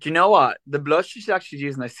 Do you know what? The blush she's actually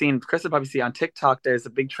using, I've seen, Chris will probably see on TikTok, there's a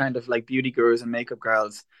big trend of like beauty gurus and makeup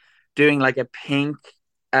girls doing like a pink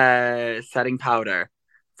setting powder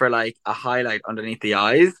for like a highlight underneath the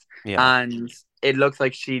eyes. Yeah. And it looks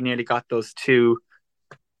like she nearly got those two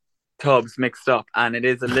tubs mixed up. And it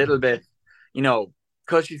is a little bit,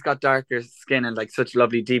 because she's got darker skin and like such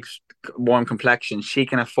lovely, deep, warm complexion, she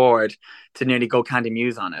can afford to nearly go Candy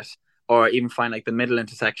Muse on it, or even find like the middle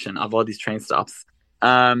intersection of all these train stops.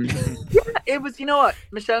 It was,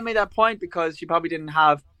 Michelle made that point because she probably didn't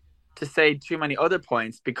have to say too many other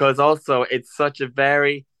points, because also it's such a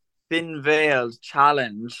very thin veiled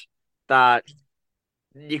challenge that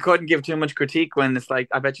you couldn't give too much critique when it's like,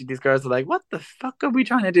 I bet you these girls are like, what the fuck are we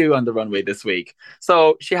trying to do on the runway this week?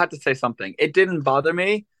 So she had to say something. It didn't bother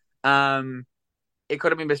me. It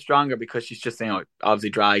could have been a bit stronger because she's just, obviously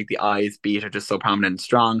drag, the eyes beat are just so prominent and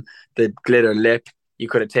strong. The glitter lip, you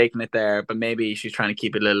could have taken it there, but maybe she's trying to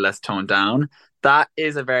keep it a little less toned down. That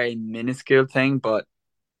is a very minuscule thing, but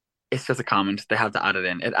it's just a comment. They have to add it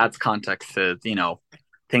in. It adds context to,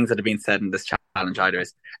 things that have been said in this challenge either.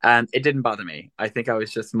 And it didn't bother me. I think I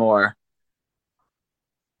was just more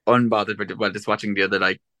unbothered by just watching the other,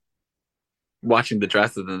 like, watching the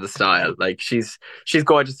dresses and the style. Like, she's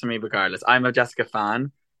gorgeous to me regardless. I'm a Jessica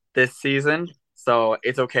fan this season, so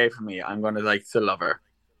it's okay for me. I'm going to, like, still love her.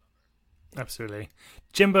 Absolutely.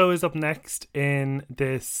 Jimbo is up next in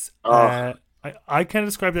this. I kind of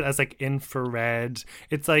described it as like infrared.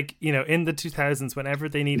 It's like, in the 2000s, whenever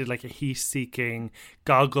they needed like a heat-seeking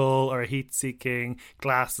goggle or a heat-seeking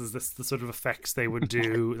glasses, this is the sort of effects they would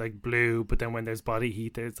do, like blue, but then when there's body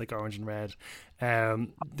heat, it's like orange and red.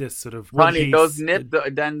 This sort of funny, those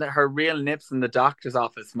then her real nips in the doctor's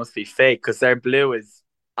office must be fake because their blue is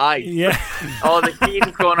ice. Yeah. All the heat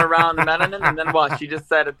is going around the melanin, and then what? She just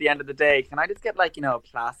said at the end of the day, can I just get like,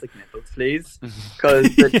 plastic nipples, please?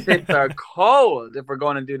 Because the tips are cold if we're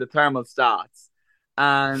going to do the thermal stats.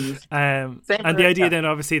 And the idea then,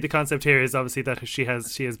 obviously, the concept here is obviously that she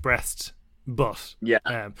has breast butt.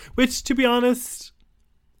 Yeah. Which, to be honest,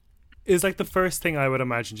 is like the first thing I would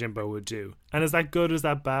imagine Jimbo would do. And is that good or is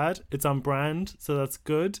that bad? It's on brand, so that's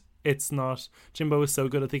good. It's not. Jimbo is so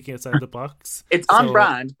good at thinking outside the box. It's on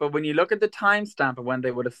brand, but when you look at the timestamp of when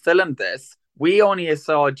they would have filmed this, we only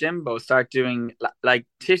saw Jimbo start doing like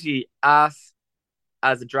titty, ass,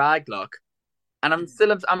 as a drag look. And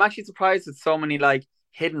I'm actually surprised with so many like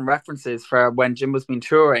hidden references for when Jimbo's been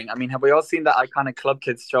touring. I mean, have we all seen that iconic Club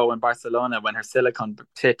Kids show in Barcelona when her silicone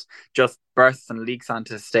tit just bursts and leaks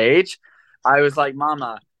onto stage? I was like,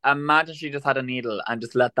 Mama, imagine she just had a needle and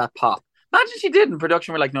just let that pop. Imagine she did, and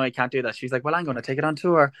production were like, no, you can't do that. She's like, well, I'm going to take it on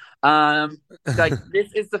tour. Like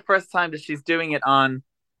this is the first time that she's doing it on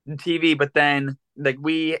TV, but then like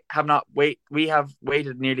we have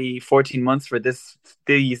waited nearly 14 months for this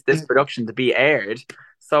production to be aired.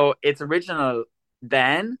 So it's original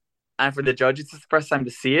then, and for the judges it's the first time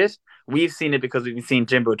to see it. We've seen it because we've been seeing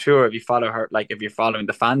Jimbo tour. If you follow her, like if you're following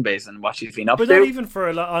the fan base and what she's been up but to. not even for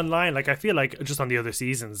a lot online. Like I feel like just on the other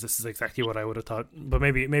seasons this is exactly what I would have thought, but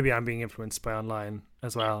maybe I'm being influenced by online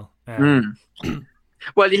as well.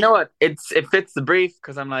 Well, you know what, it fits the brief,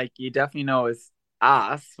 because I'm like, you definitely know it's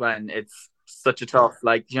ass when it's such a tough,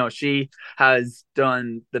 like, you know, she has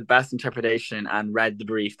done the best interpretation and read the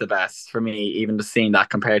brief the best for me, even just seeing that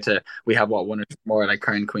compared to we have one or two more like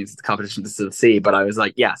current queens of the competition to still see. But I was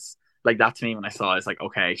like, yes, like that to me when I saw it, it's like,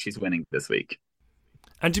 okay, she's winning this week.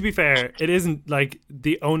 And to be fair, it isn't like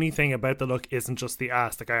the only thing about the look isn't just the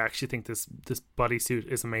ass. Like I actually think this bodysuit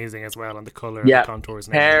is amazing as well, and the color, and the contours,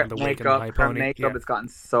 and hair, and the wig, makeup, and the high pony. Her makeup has gotten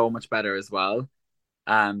so much better as well.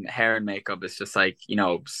 Hair and makeup is just like, you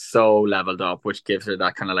know, so leveled up, which gives her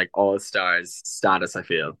that kind of like all stars status, I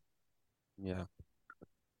feel. Yeah.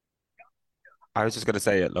 I was just going to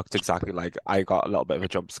say it looked exactly like, I got a little bit of a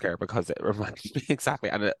jump scare because it reminded me exactly,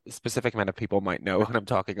 and a specific amount of people might know what I'm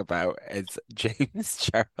talking about. It's James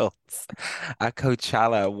Charles at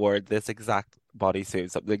Coachella wore this exact bodysuit,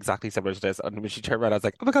 something exactly similar to this, and when she turned around I was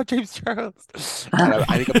like, oh my god, James Charles. And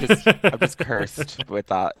I think I'm just cursed with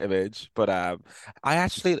that image. But I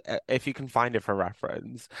actually, if you can find it for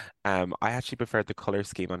reference, I actually preferred the color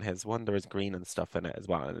scheme on his one. There was green and stuff in it as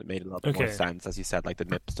well, and it made a little bit more sense. As you said, like the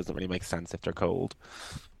nips doesn't really make sense if they're cold.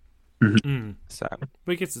 So but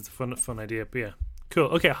I guess it's a fun idea. But yeah, cool.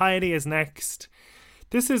 Okay, Heidi is next.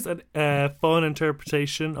 This is a fun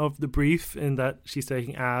interpretation of the brief in that she's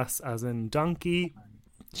taking ass as in donkey.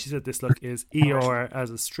 She said this look is Eeyore as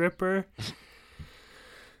a stripper.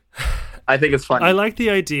 I think it's funny. I like the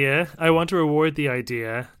idea. I want to reward the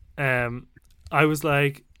idea. I was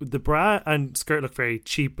like, the bra and skirt look very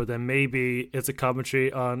cheap, but then maybe it's a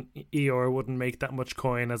commentary on Eeyore wouldn't make that much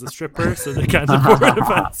coin as a stripper, so they can't afford a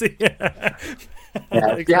fancy.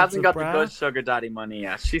 She hasn't got the good sugar daddy money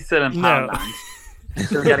yet. She's still in Poundland.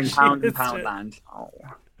 Still getting pound in Poundland.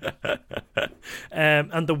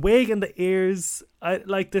 And the wig and the ears, I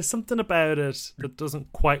like. There's something about it that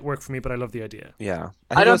doesn't quite work for me, but I love the idea. Yeah,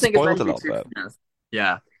 I don't think it's spoiled a little bit.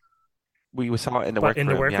 Yeah. We saw it in the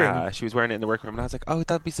workroom. Yeah, she was wearing it in the workroom, and I was like, "Oh,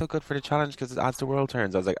 that'd be so good for the challenge because as the world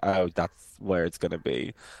turns." I was like, "Oh, that's where it's gonna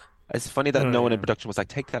be." It's funny that no one in production was like,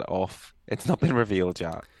 "Take that off. It's not been revealed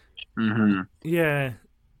yet." Yeah,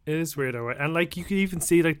 it is weird, and like you could even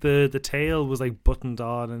see like the tail was like buttoned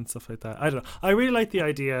on and stuff like that. I don't know. I really like the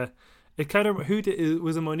idea. It kind of it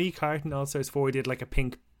was a Monique Harton All Stars 4 did like a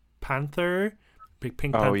Pink Pantheress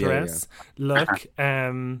look.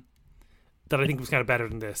 That I think was kind of better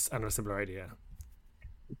than this and a similar idea.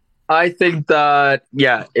 I think that,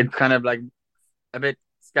 yeah, it's kind of like a bit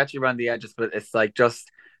sketchy around the edges, but it's like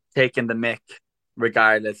just taking the mick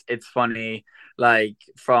regardless. It's funny, like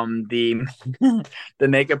from the the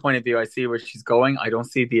makeup point of view, I see where she's going. I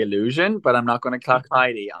don't see the illusion, but I'm not going to clock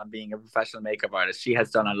Heidi on being a professional makeup artist. She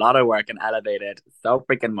has done a lot of work and elevated so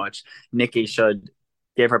freaking much. Nikki should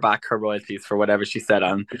give her back her royalties for whatever she said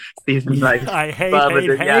on season like I hate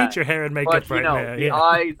your hair and makeup, but, right now. The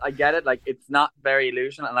eyes, I get it. Like it's not very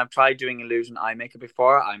illusion, and I've tried doing illusion eye makeup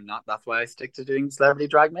before. I'm not. That's why I stick to doing celebrity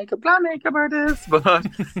drag makeup, glam makeup artist. But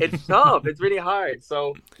it's tough. It's really hard.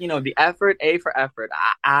 So you know, the effort, A for effort,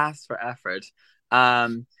 ass for effort.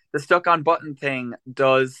 The stuck on button thing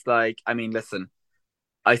does like. I mean, listen.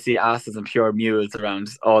 I see asses and pure mules around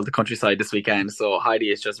all the countryside this weekend. So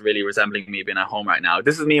Heidi is just really resembling me being at home right now.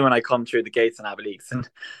 This is me when I come through the gates in Abbeyleix and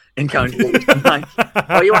in County Leash. Like,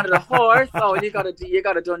 oh, you wanted a horse? Oh, you got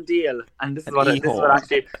a done deal. And this is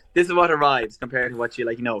what arrives compared to what you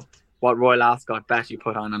like. You know what Royal Ascot bet you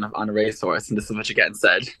put on a racehorse, and this is what you're getting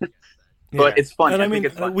said. But it's fun. And I mean,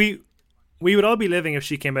 we would all be living if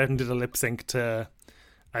she came out and did a lip sync to,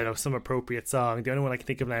 I don't know, some appropriate song. The only one I can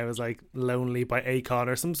think of now is like Lonely by Akon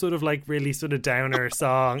or some sort of like really sort of downer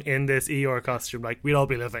song in this Eeyore costume. Like we'd all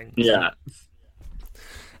be living. Yeah.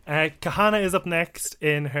 Kahana is up next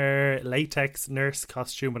in her latex nurse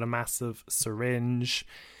costume with a massive syringe.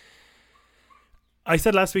 I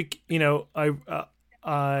said last week, you know,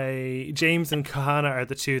 James and Kahana are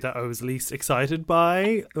the two that I was least excited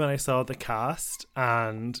by when I saw the cast,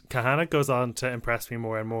 and Kahana goes on to impress me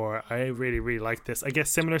more and more. I really, really like this. I guess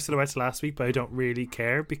similar silhouette to last week, but I don't really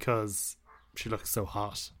care because she looks so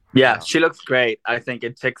hot. Yeah, she looks great. I think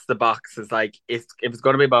it ticks the boxes. Like, if it's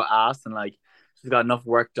going to be about ass, and like she's got enough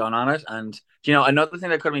work done on it. And another thing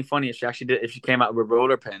that could have been funny if she came out with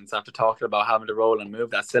roller pins after talking about having to roll and move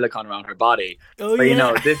that silicone around her body. Oh, but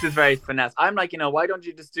yeah. This is very finesse. I'm like, why don't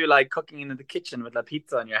you just do like cooking in the kitchen with a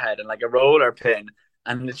pizza on your head and like a roller pin,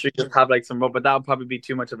 and literally just have like some rubber? That would probably be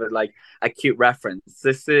too much of a cute reference.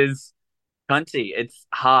 This is cunty. It's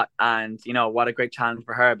hot, and what a great challenge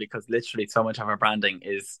for her, because literally so much of her branding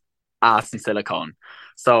is ass and silicone.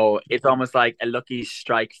 So it's almost like a lucky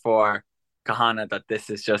strike for Kahana that this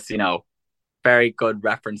is just very good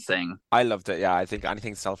referencing. I loved it. Yeah, I think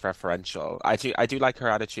anything self-referential. I do like her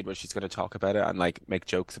attitude where she's going to talk about it and like make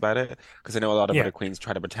jokes about it, because I know a lot of other queens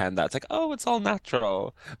try to pretend that it's like, oh, it's all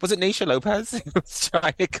natural. Was it Naysha Lopez who was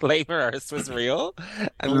trying to claim her arse was real?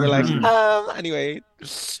 And we were like, anyway.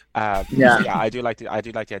 Yeah, I do like the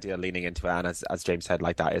idea of leaning into it, and as James said,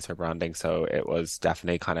 like that is her branding. So it was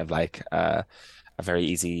definitely kind of like a very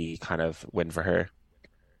easy kind of win for her.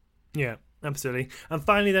 Yeah. Absolutely. And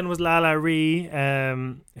finally then was Lala Ree,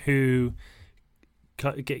 who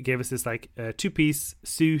gave us this like two-piece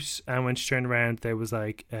suit, and when she turned around there was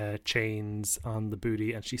like chains on the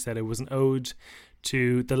booty, and she said it was an ode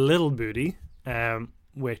to the little booty,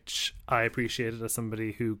 which I appreciated as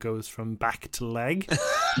somebody who goes from back to leg.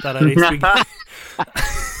 That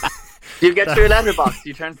you get through a letterbox,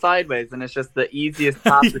 you turn sideways, and it's just the easiest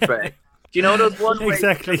passageway. Do you know those one way?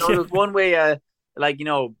 Exactly. Those one way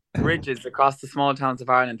bridges across the small towns of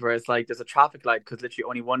Ireland where it's like there's a traffic light because literally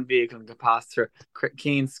only one vehicle can pass through.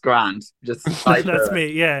 Keen's grand. Just that's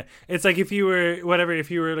me. Yeah, it's like if you were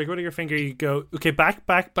like running your finger, you go, okay, back.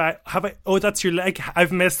 Have I? Oh, that's your leg.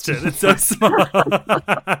 I've missed it. It's so small.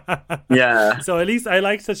 Yeah. So at least I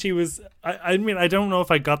liked that she was. I mean, I don't know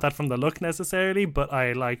if I got that from the look necessarily, but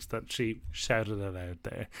I liked that she shouted it out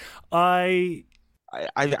there.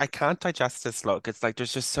 I can't digest this look. It's like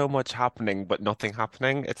there's just so much happening, but nothing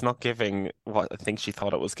happening. It's not giving what I think she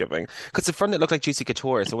thought it was giving. Because the front it looked like Juicy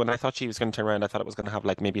Couture. So when I thought she was going to turn around, I thought it was going to have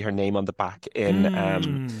like maybe her name on the back in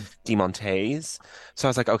Demontes. So I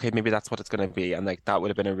was like, okay, maybe that's what it's going to be, and like that would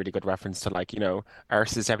have been a really good reference to like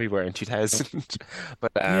arses everywhere in 2000.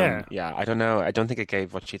 But yeah, I don't know. I don't think it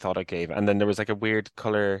gave what she thought it gave. And then there was like a weird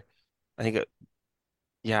color. I think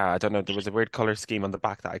I don't know. There was a weird color scheme on the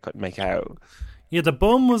back that I couldn't make out. Yeah, the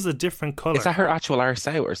bum was a different colour. Is that her actual arse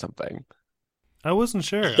out or something? I wasn't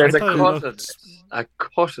sure. There's a cut of it.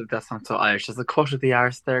 That's not so Irish. There's a cut of the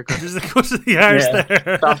arse there. There's a cut of the arse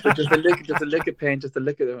there. Stop it. Just a lick of paint. Just a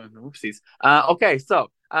lick of whoopsies. Okay,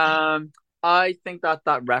 so I think that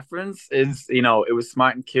reference is, it was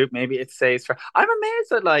smart and cute. Maybe it says for. I'm amazed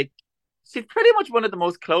that like she's pretty much one of the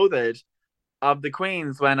most clothed of the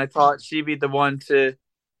queens. When I thought she'd be the one to,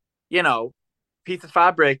 piece of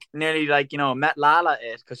fabric nearly like met Lala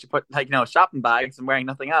it, because she put like shopping bags and wearing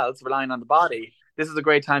nothing else, relying on the body. This is a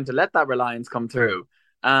great time to let that reliance come through.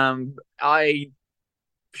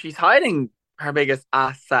 She's hiding her biggest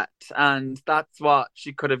asset, and that's what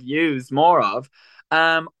she could have used more of.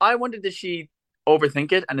 I wondered, did she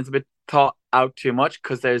overthink it and it's a bit thought out too much,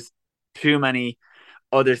 because there's too many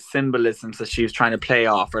other symbolisms that she was trying to play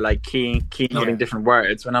off, or like keynoting different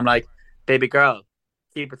words, when I'm like, baby girl,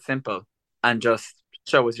 keep it simple and just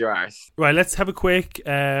show us your arse. Right, let's have a quick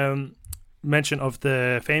mention of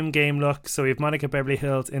the Fame Game look. So we have Monica Beverly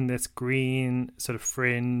Hills in this green sort of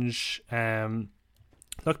fringe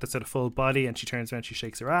look that's sort of full body, and she turns around, she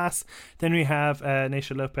shakes her ass. Then we have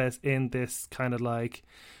Naysha Lopez in this kind of like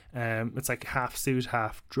it's like half suit,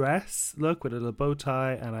 half dress look with a little bow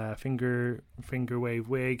tie and a finger wave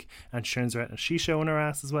wig, and she turns around and she's showing her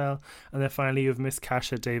ass as well. And then finally you have Miss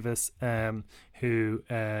Kasha Davis, who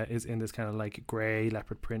is in this kind of like grey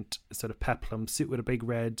leopard print sort of peplum suit with a big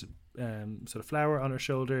red sort of flower on her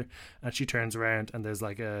shoulder, and she turns around and there's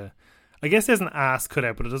like I guess there's an ass cut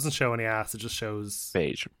out, but it doesn't show any ass, it just shows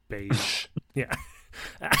beige. Yeah.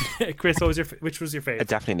 Chris, which was your favorite?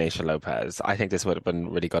 Definitely Naysha Lopez. I think this would have been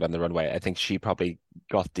really good on the runway. I think she probably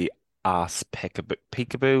got the ass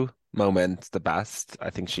peekaboo moment the best.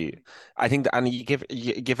 And you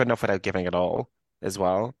give enough without giving it all as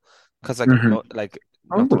well, because like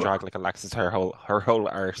not the drag like Alexis, her whole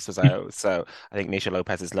arse was out. So I think Naysha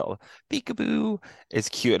Lopez's little peekaboo is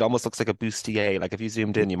cute. It almost looks like a bustier. Like if you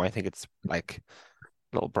zoomed in, you might think it's like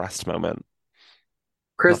a little breast moment.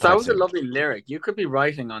 Chris, that was a lovely lyric. You could be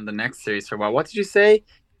writing on the next series for a while. What did you say?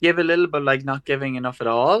 Give a little, but like not giving enough at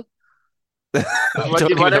all?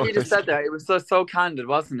 Whatever you just said there, it was so candid,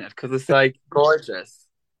 wasn't it? Because it's like gorgeous.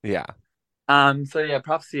 Yeah. So yeah,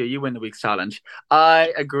 props to you. You win the week's challenge.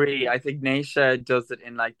 I agree. I think Naisha does it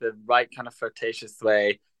in like the right kind of flirtatious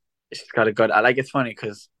way. She's got a good. I like it's funny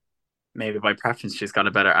because maybe by preference she's got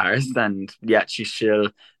a better arse, and yet she still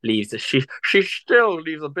leaves. She still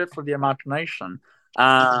leaves a bit for the imagination.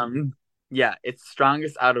 Yeah, it's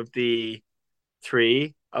strongest out of the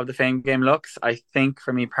three of the Fame Game looks. I think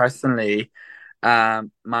for me personally,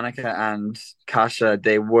 Monica and Kasha,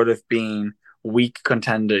 they would have been weak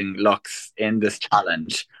contending looks in this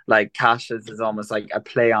challenge. Like Kasha's is almost like a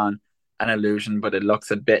play on an illusion, but it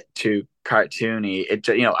looks a bit too cartoony.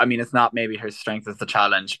 I mean, it's not maybe her strength as the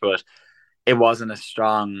challenge, but it wasn't as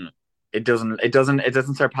strong. It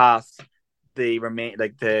doesn't surpass the remain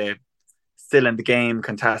like the still in the game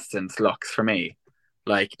contestants looks for me.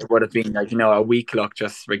 Like it would have been like a weak look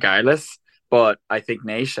just regardless. But I think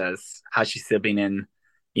Naisha's, had she still been in,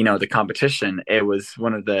 the competition, it was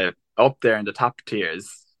one of the up there in the top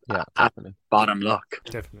tiers. Yeah, definitely. Bottom look.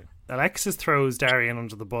 Definitely. Alexis throws Darian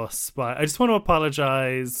under the bus, but I just want to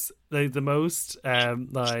apologize. Like the most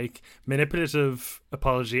manipulative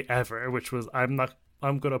apology ever, which was I'm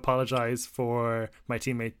going to apologize for my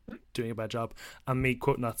teammate doing a bad job and me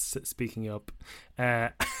quote not speaking up.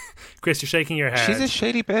 Chris, you're shaking your head. She's a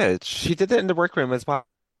shady bitch. She did it in the workroom as well.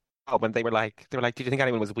 When they were like, did you think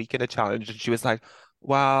anyone was weak in a challenge? And she was like,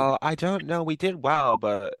 well, I don't know. We did well,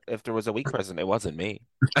 but if there was a weak person, it wasn't me.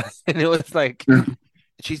 And it was like,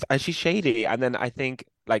 she's shady. And then I think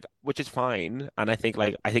which is fine. And I think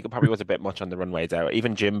it probably was a bit much on the runways out.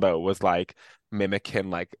 Even Jimbo was like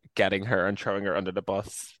mimicking getting her and throwing her under the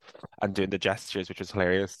bus and doing the gestures, which was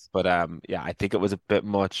hilarious. But yeah, I think it was a bit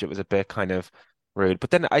much. It was a bit kind of rude.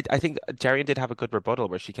 But then I think Darian did have a good rebuttal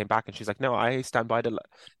where she came back and she's like, no, I stand by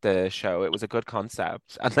the show. It was a good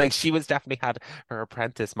concept. And she was definitely had her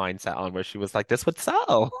apprentice mindset on where she was like, this would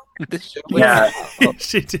sell. This show would sell.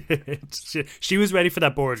 She did. She was ready for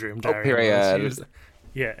that boardroom, Darian. Period.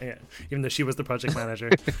 Yeah. Even though she was the project manager.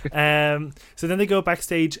 So then they go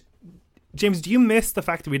backstage. James, do you miss the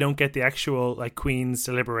fact that we don't get the actual Queen's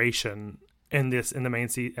deliberation in the main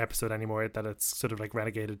episode anymore, that it's sort of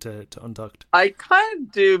relegated to Untucked? I kind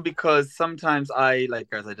of do, because sometimes I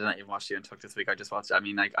girls. I did not even watch the Untucked this week. I just watched it. I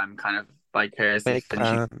mean, I'm kind of vicariously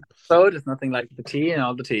finishing the episode. It's nothing like the tea and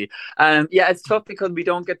all the tea. Yeah, it's tough because we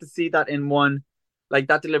don't get to see that in one.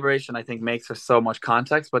 That deliberation, I think, makes for so much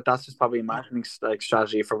context, but that's just probably a marketing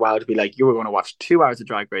strategy for WoW to be like, you were going to watch 2 hours of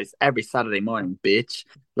Drag Race every Saturday morning, bitch.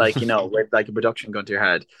 With a production gun to your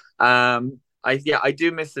head. I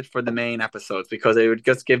do miss it for the main episodes, because it would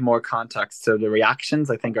just give more context to the reactions.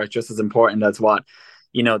 I think are just as important as what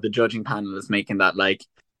the judging panel is making that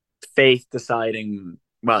faith deciding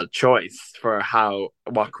choice for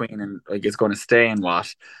what queen and is going to stay and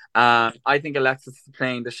what. I think Alexis is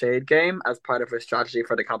playing the shade game as part of her strategy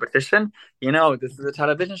for the competition. This is a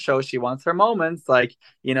television show. She wants her moments.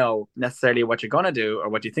 Necessarily what you're going to do or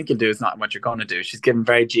what you think you'll do is not what you're going to do. She's giving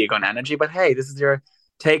very G-Gun energy, but hey, this is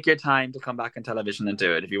take your time to come back on television and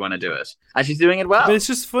do it if you want to do it. And she's doing it well. But it's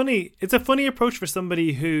just funny. It's a funny approach for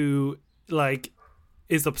somebody who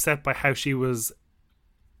is upset by how she was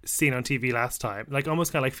seen on TV last time.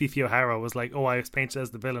 Almost kind of like Fifi O'Hara was like, oh, I was painted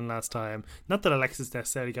as the villain last time. Not that Alexis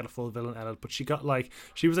necessarily got a full villain edit, but she got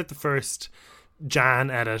she was the first Jan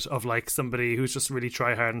edit of somebody who's just really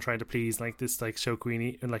try hard and trying to please this show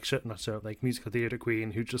queenie and musical theatre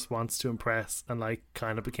queen who just wants to impress and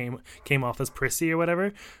kind of came off as prissy or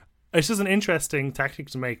whatever. It's just an interesting tactic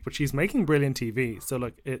to make, but she's making brilliant TV, so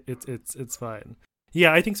it's fine.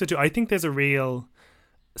 Yeah, I think so too. I think there's a real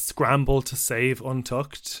scramble to save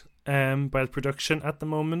Untucked by the production at the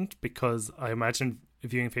moment, because I imagine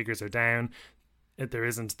viewing figures are down. There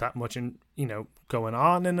isn't that much going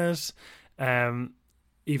on in it.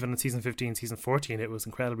 Even in season 15, season 14, it was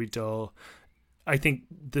incredibly dull. I think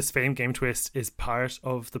this Fame Game twist is part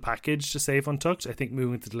of the package to save Untucked. I think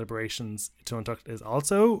moving the deliberations to Untucked is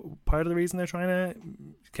also part of the reason they're trying to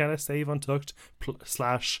kind of save Untucked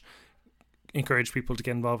 / encourage people to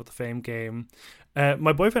get involved with the Fame Game.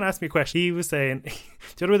 My boyfriend asked me a question. He was saying, do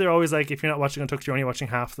you know where they're always if you're not watching Untucked, you're only watching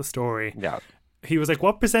half the story? Yeah. He was like,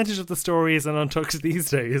 what percentage of the story is on Untucked these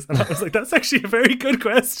days? And I was like, that's actually a very good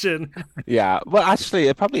question. Yeah, well, actually,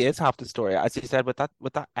 it probably is half the story, as you said, with that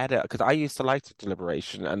edit, because I used to like the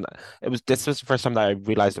deliberation, and this was the first time that I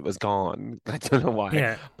realized it was gone. I don't know why.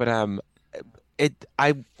 Yeah. But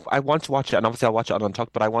I want to watch it, and obviously I'll watch it on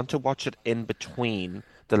Untucked, but I want to watch it in between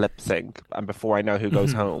the lip sync and before I know who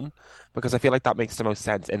goes home, because I feel like that makes the most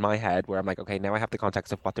sense in my head, where I'm like, okay, now I have the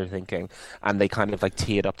context of what they're thinking, and they kind of like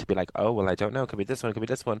tee it up to be like, oh, well, I don't know, it could be this one, it could be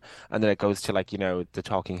this one, and then it goes to like, the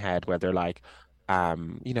talking head where they're like,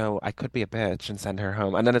 I could be a bitch and send her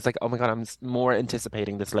home. And then it's like, oh my God, I'm more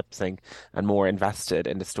anticipating this lip sync and more invested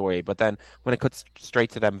in the story. But then when it cuts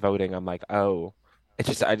straight to them voting, I'm like, oh, it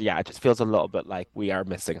just, it just feels a little bit like we are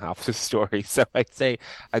missing half the story. So I'd say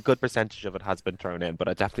a good percentage of it has been thrown in, but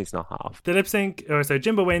it definitely is not half. The lip sync, or so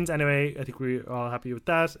Jimbo wins anyway. I think we're all happy with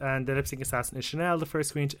that. And the lip sync assassin is Chanel, the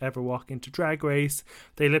first queen to ever walk into Drag Race.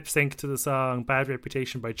 They lip sync to the song Bad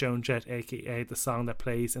Reputation by Joan Jett, aka the song that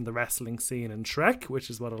plays in the wrestling scene in Shrek, which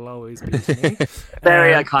is what it'll always be to me.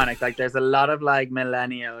 Very iconic. Like, there's a lot of like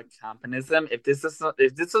millennial campinism. If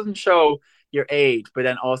this doesn't show your age, but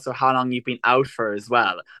then also how long you've been out for as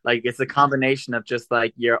well. Like, it's a combination of just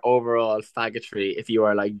like your overall faggotry if you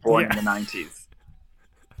are like born in the 90s.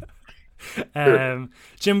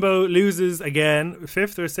 Jimbo loses again,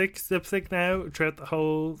 fifth or sixth lip sync now throughout the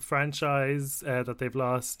whole franchise that they've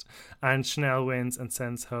lost, and Chanel wins and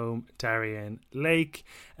sends home Darian Lake.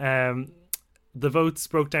 The votes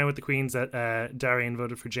broke down with the queens that Darian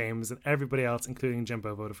voted for James, and everybody else, including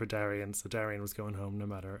Jimbo, voted for Darian. So Darian was going home no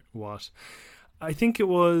matter what. I think it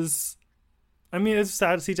was... I mean, it's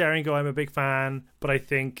sad to see Darian go. I'm a big fan, but I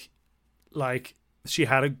think, like, she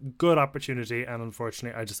had a good opportunity, and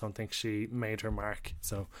unfortunately, I just don't think she made her mark.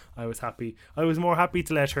 So I was happy. I was more happy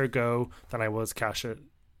to let her go than I was Kasha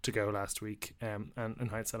to go last week. And in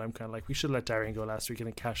hindsight, I'm kind of like, we should let Darian go last week. I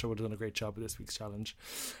think Kasha would have done a great job with this week's challenge.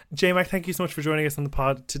 Jmac, thank you so much for joining us on the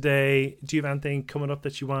pod today. Do you have anything coming up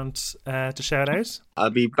that you want to shout out? I'll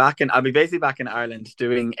be basically back in Ireland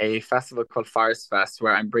doing a festival called Forest Fest,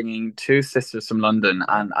 where I'm bringing two sisters from London,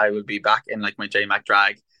 and I will be back in like my Jmac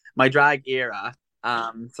drag era.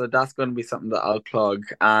 So that's going to be something that I'll plug.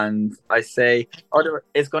 And I say,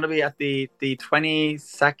 it's going to be at the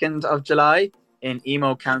 22nd of July in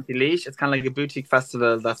Emo, County Laois. It's kind of like a boutique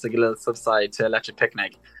festival that's like a little subside to Electric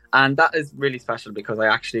Picnic. And that is really special because I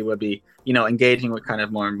actually will be, engaging with kind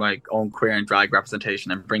of more my own queer and drag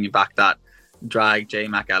representation and bringing back that drag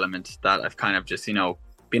Jmac element that I've kind of just,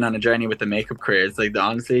 been on a journey with the makeup career. It's like,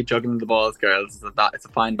 honestly, juggling the balls, girls, it's a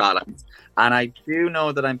fine balance. And I do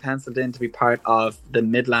know that I'm penciled in to be part of the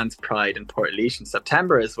Midlands Pride in Port in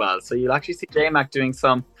September as well. So you'll actually see Jmac doing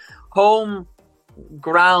some home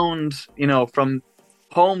ground, from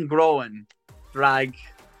homegrown drag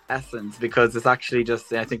essence, because it's actually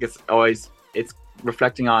just, I think it's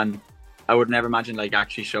reflecting on, I would never imagine like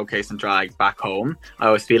actually showcasing drag back home. I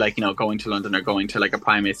always feel like, going to London or going to like a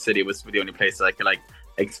primate city was the only place that I could like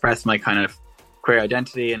express my kind of queer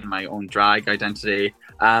identity and my own drag identity.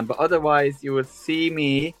 But otherwise, you will see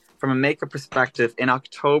me from a makeup perspective in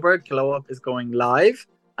October. Glow Up is going live,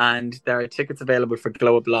 and there are tickets available for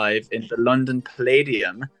Glow Up Live in the London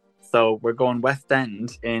Palladium. So we're going West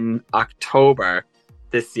End in October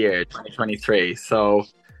this year, 2023. So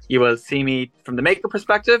you will see me from the makeup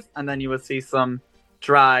perspective, and then you will see some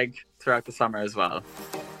drag throughout the summer as well.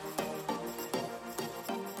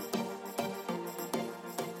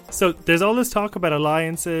 So there's all this talk about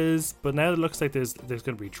alliances, but now it looks like there's going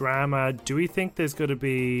to be drama. Do we think there's going to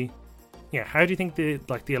be... Yeah, how do you think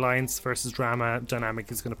the alliance versus drama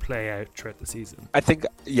dynamic is going to play out throughout the season? I think,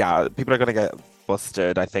 people are going to get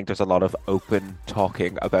busted. I think there's a lot of open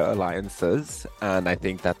talking about alliances, and I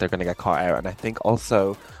think that they're going to get caught out. And I think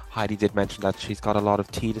also Heidi did mention that she's got a lot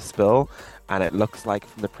of tea to spill, and it looks like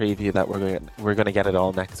from the preview that we're going to get it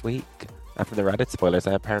all next week. And from the Reddit spoilers,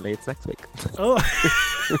 apparently it's next week. Oh,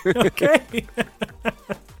 okay.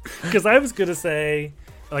 Because I was going to say...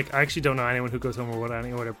 Like, I actually don't know anyone who goes home or what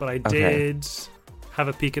any order, but I did have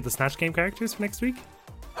a peek at the Snatch Game characters for next week.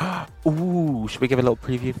 Ooh, should we give a little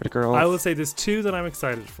preview for the girls? I will say there's two that I'm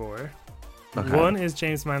excited for. Okay. One is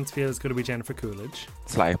James Mansfield is going to be Jennifer Coolidge.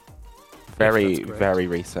 Slay. Very, very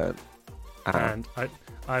recent. And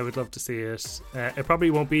I would love to see it. It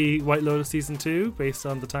probably won't be White Lotus Season 2 based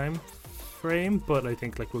on the time frame, but I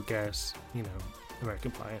think like we'll get,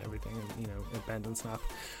 American Pie and everything, and Bend and Snap.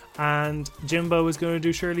 And Jimbo is going to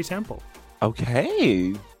do Shirley Temple.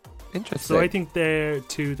 Okay. Interesting. So I think they're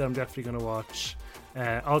two that I'm definitely going to watch.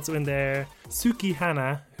 Also in there, Suki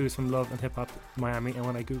Hannah, who's from Love and Hip Hop Miami, and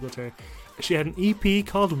when I googled her, she had an EP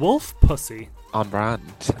called Wolf Pussy. On brand.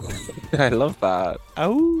 I love that.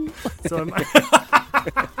 Oh. So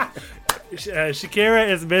Shakira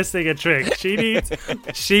is missing a trick. She needs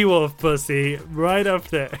She Wolf Pussy right up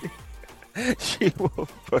there. She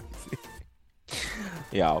Wolf Pussy.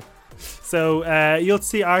 Yeah. So you'll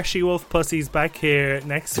see our She-Wolf pussies back here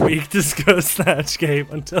next week to discuss Snatch Game.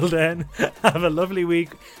 Until then, have a lovely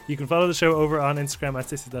week. You can follow the show over on Instagram at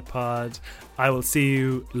sissy.pod. I will see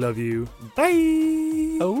you. Love you.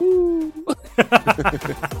 Bye. Oh.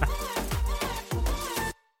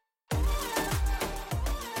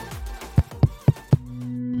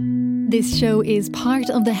 This show is part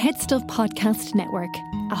of the Head Stuff Podcast Network,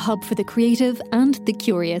 a hub for the creative and the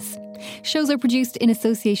curious. Shows are produced in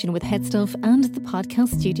association with Head Stuff and the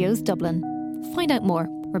Podcast Studios Dublin. Find out more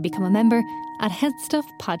or become a member at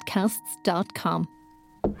headstuffpodcasts.com.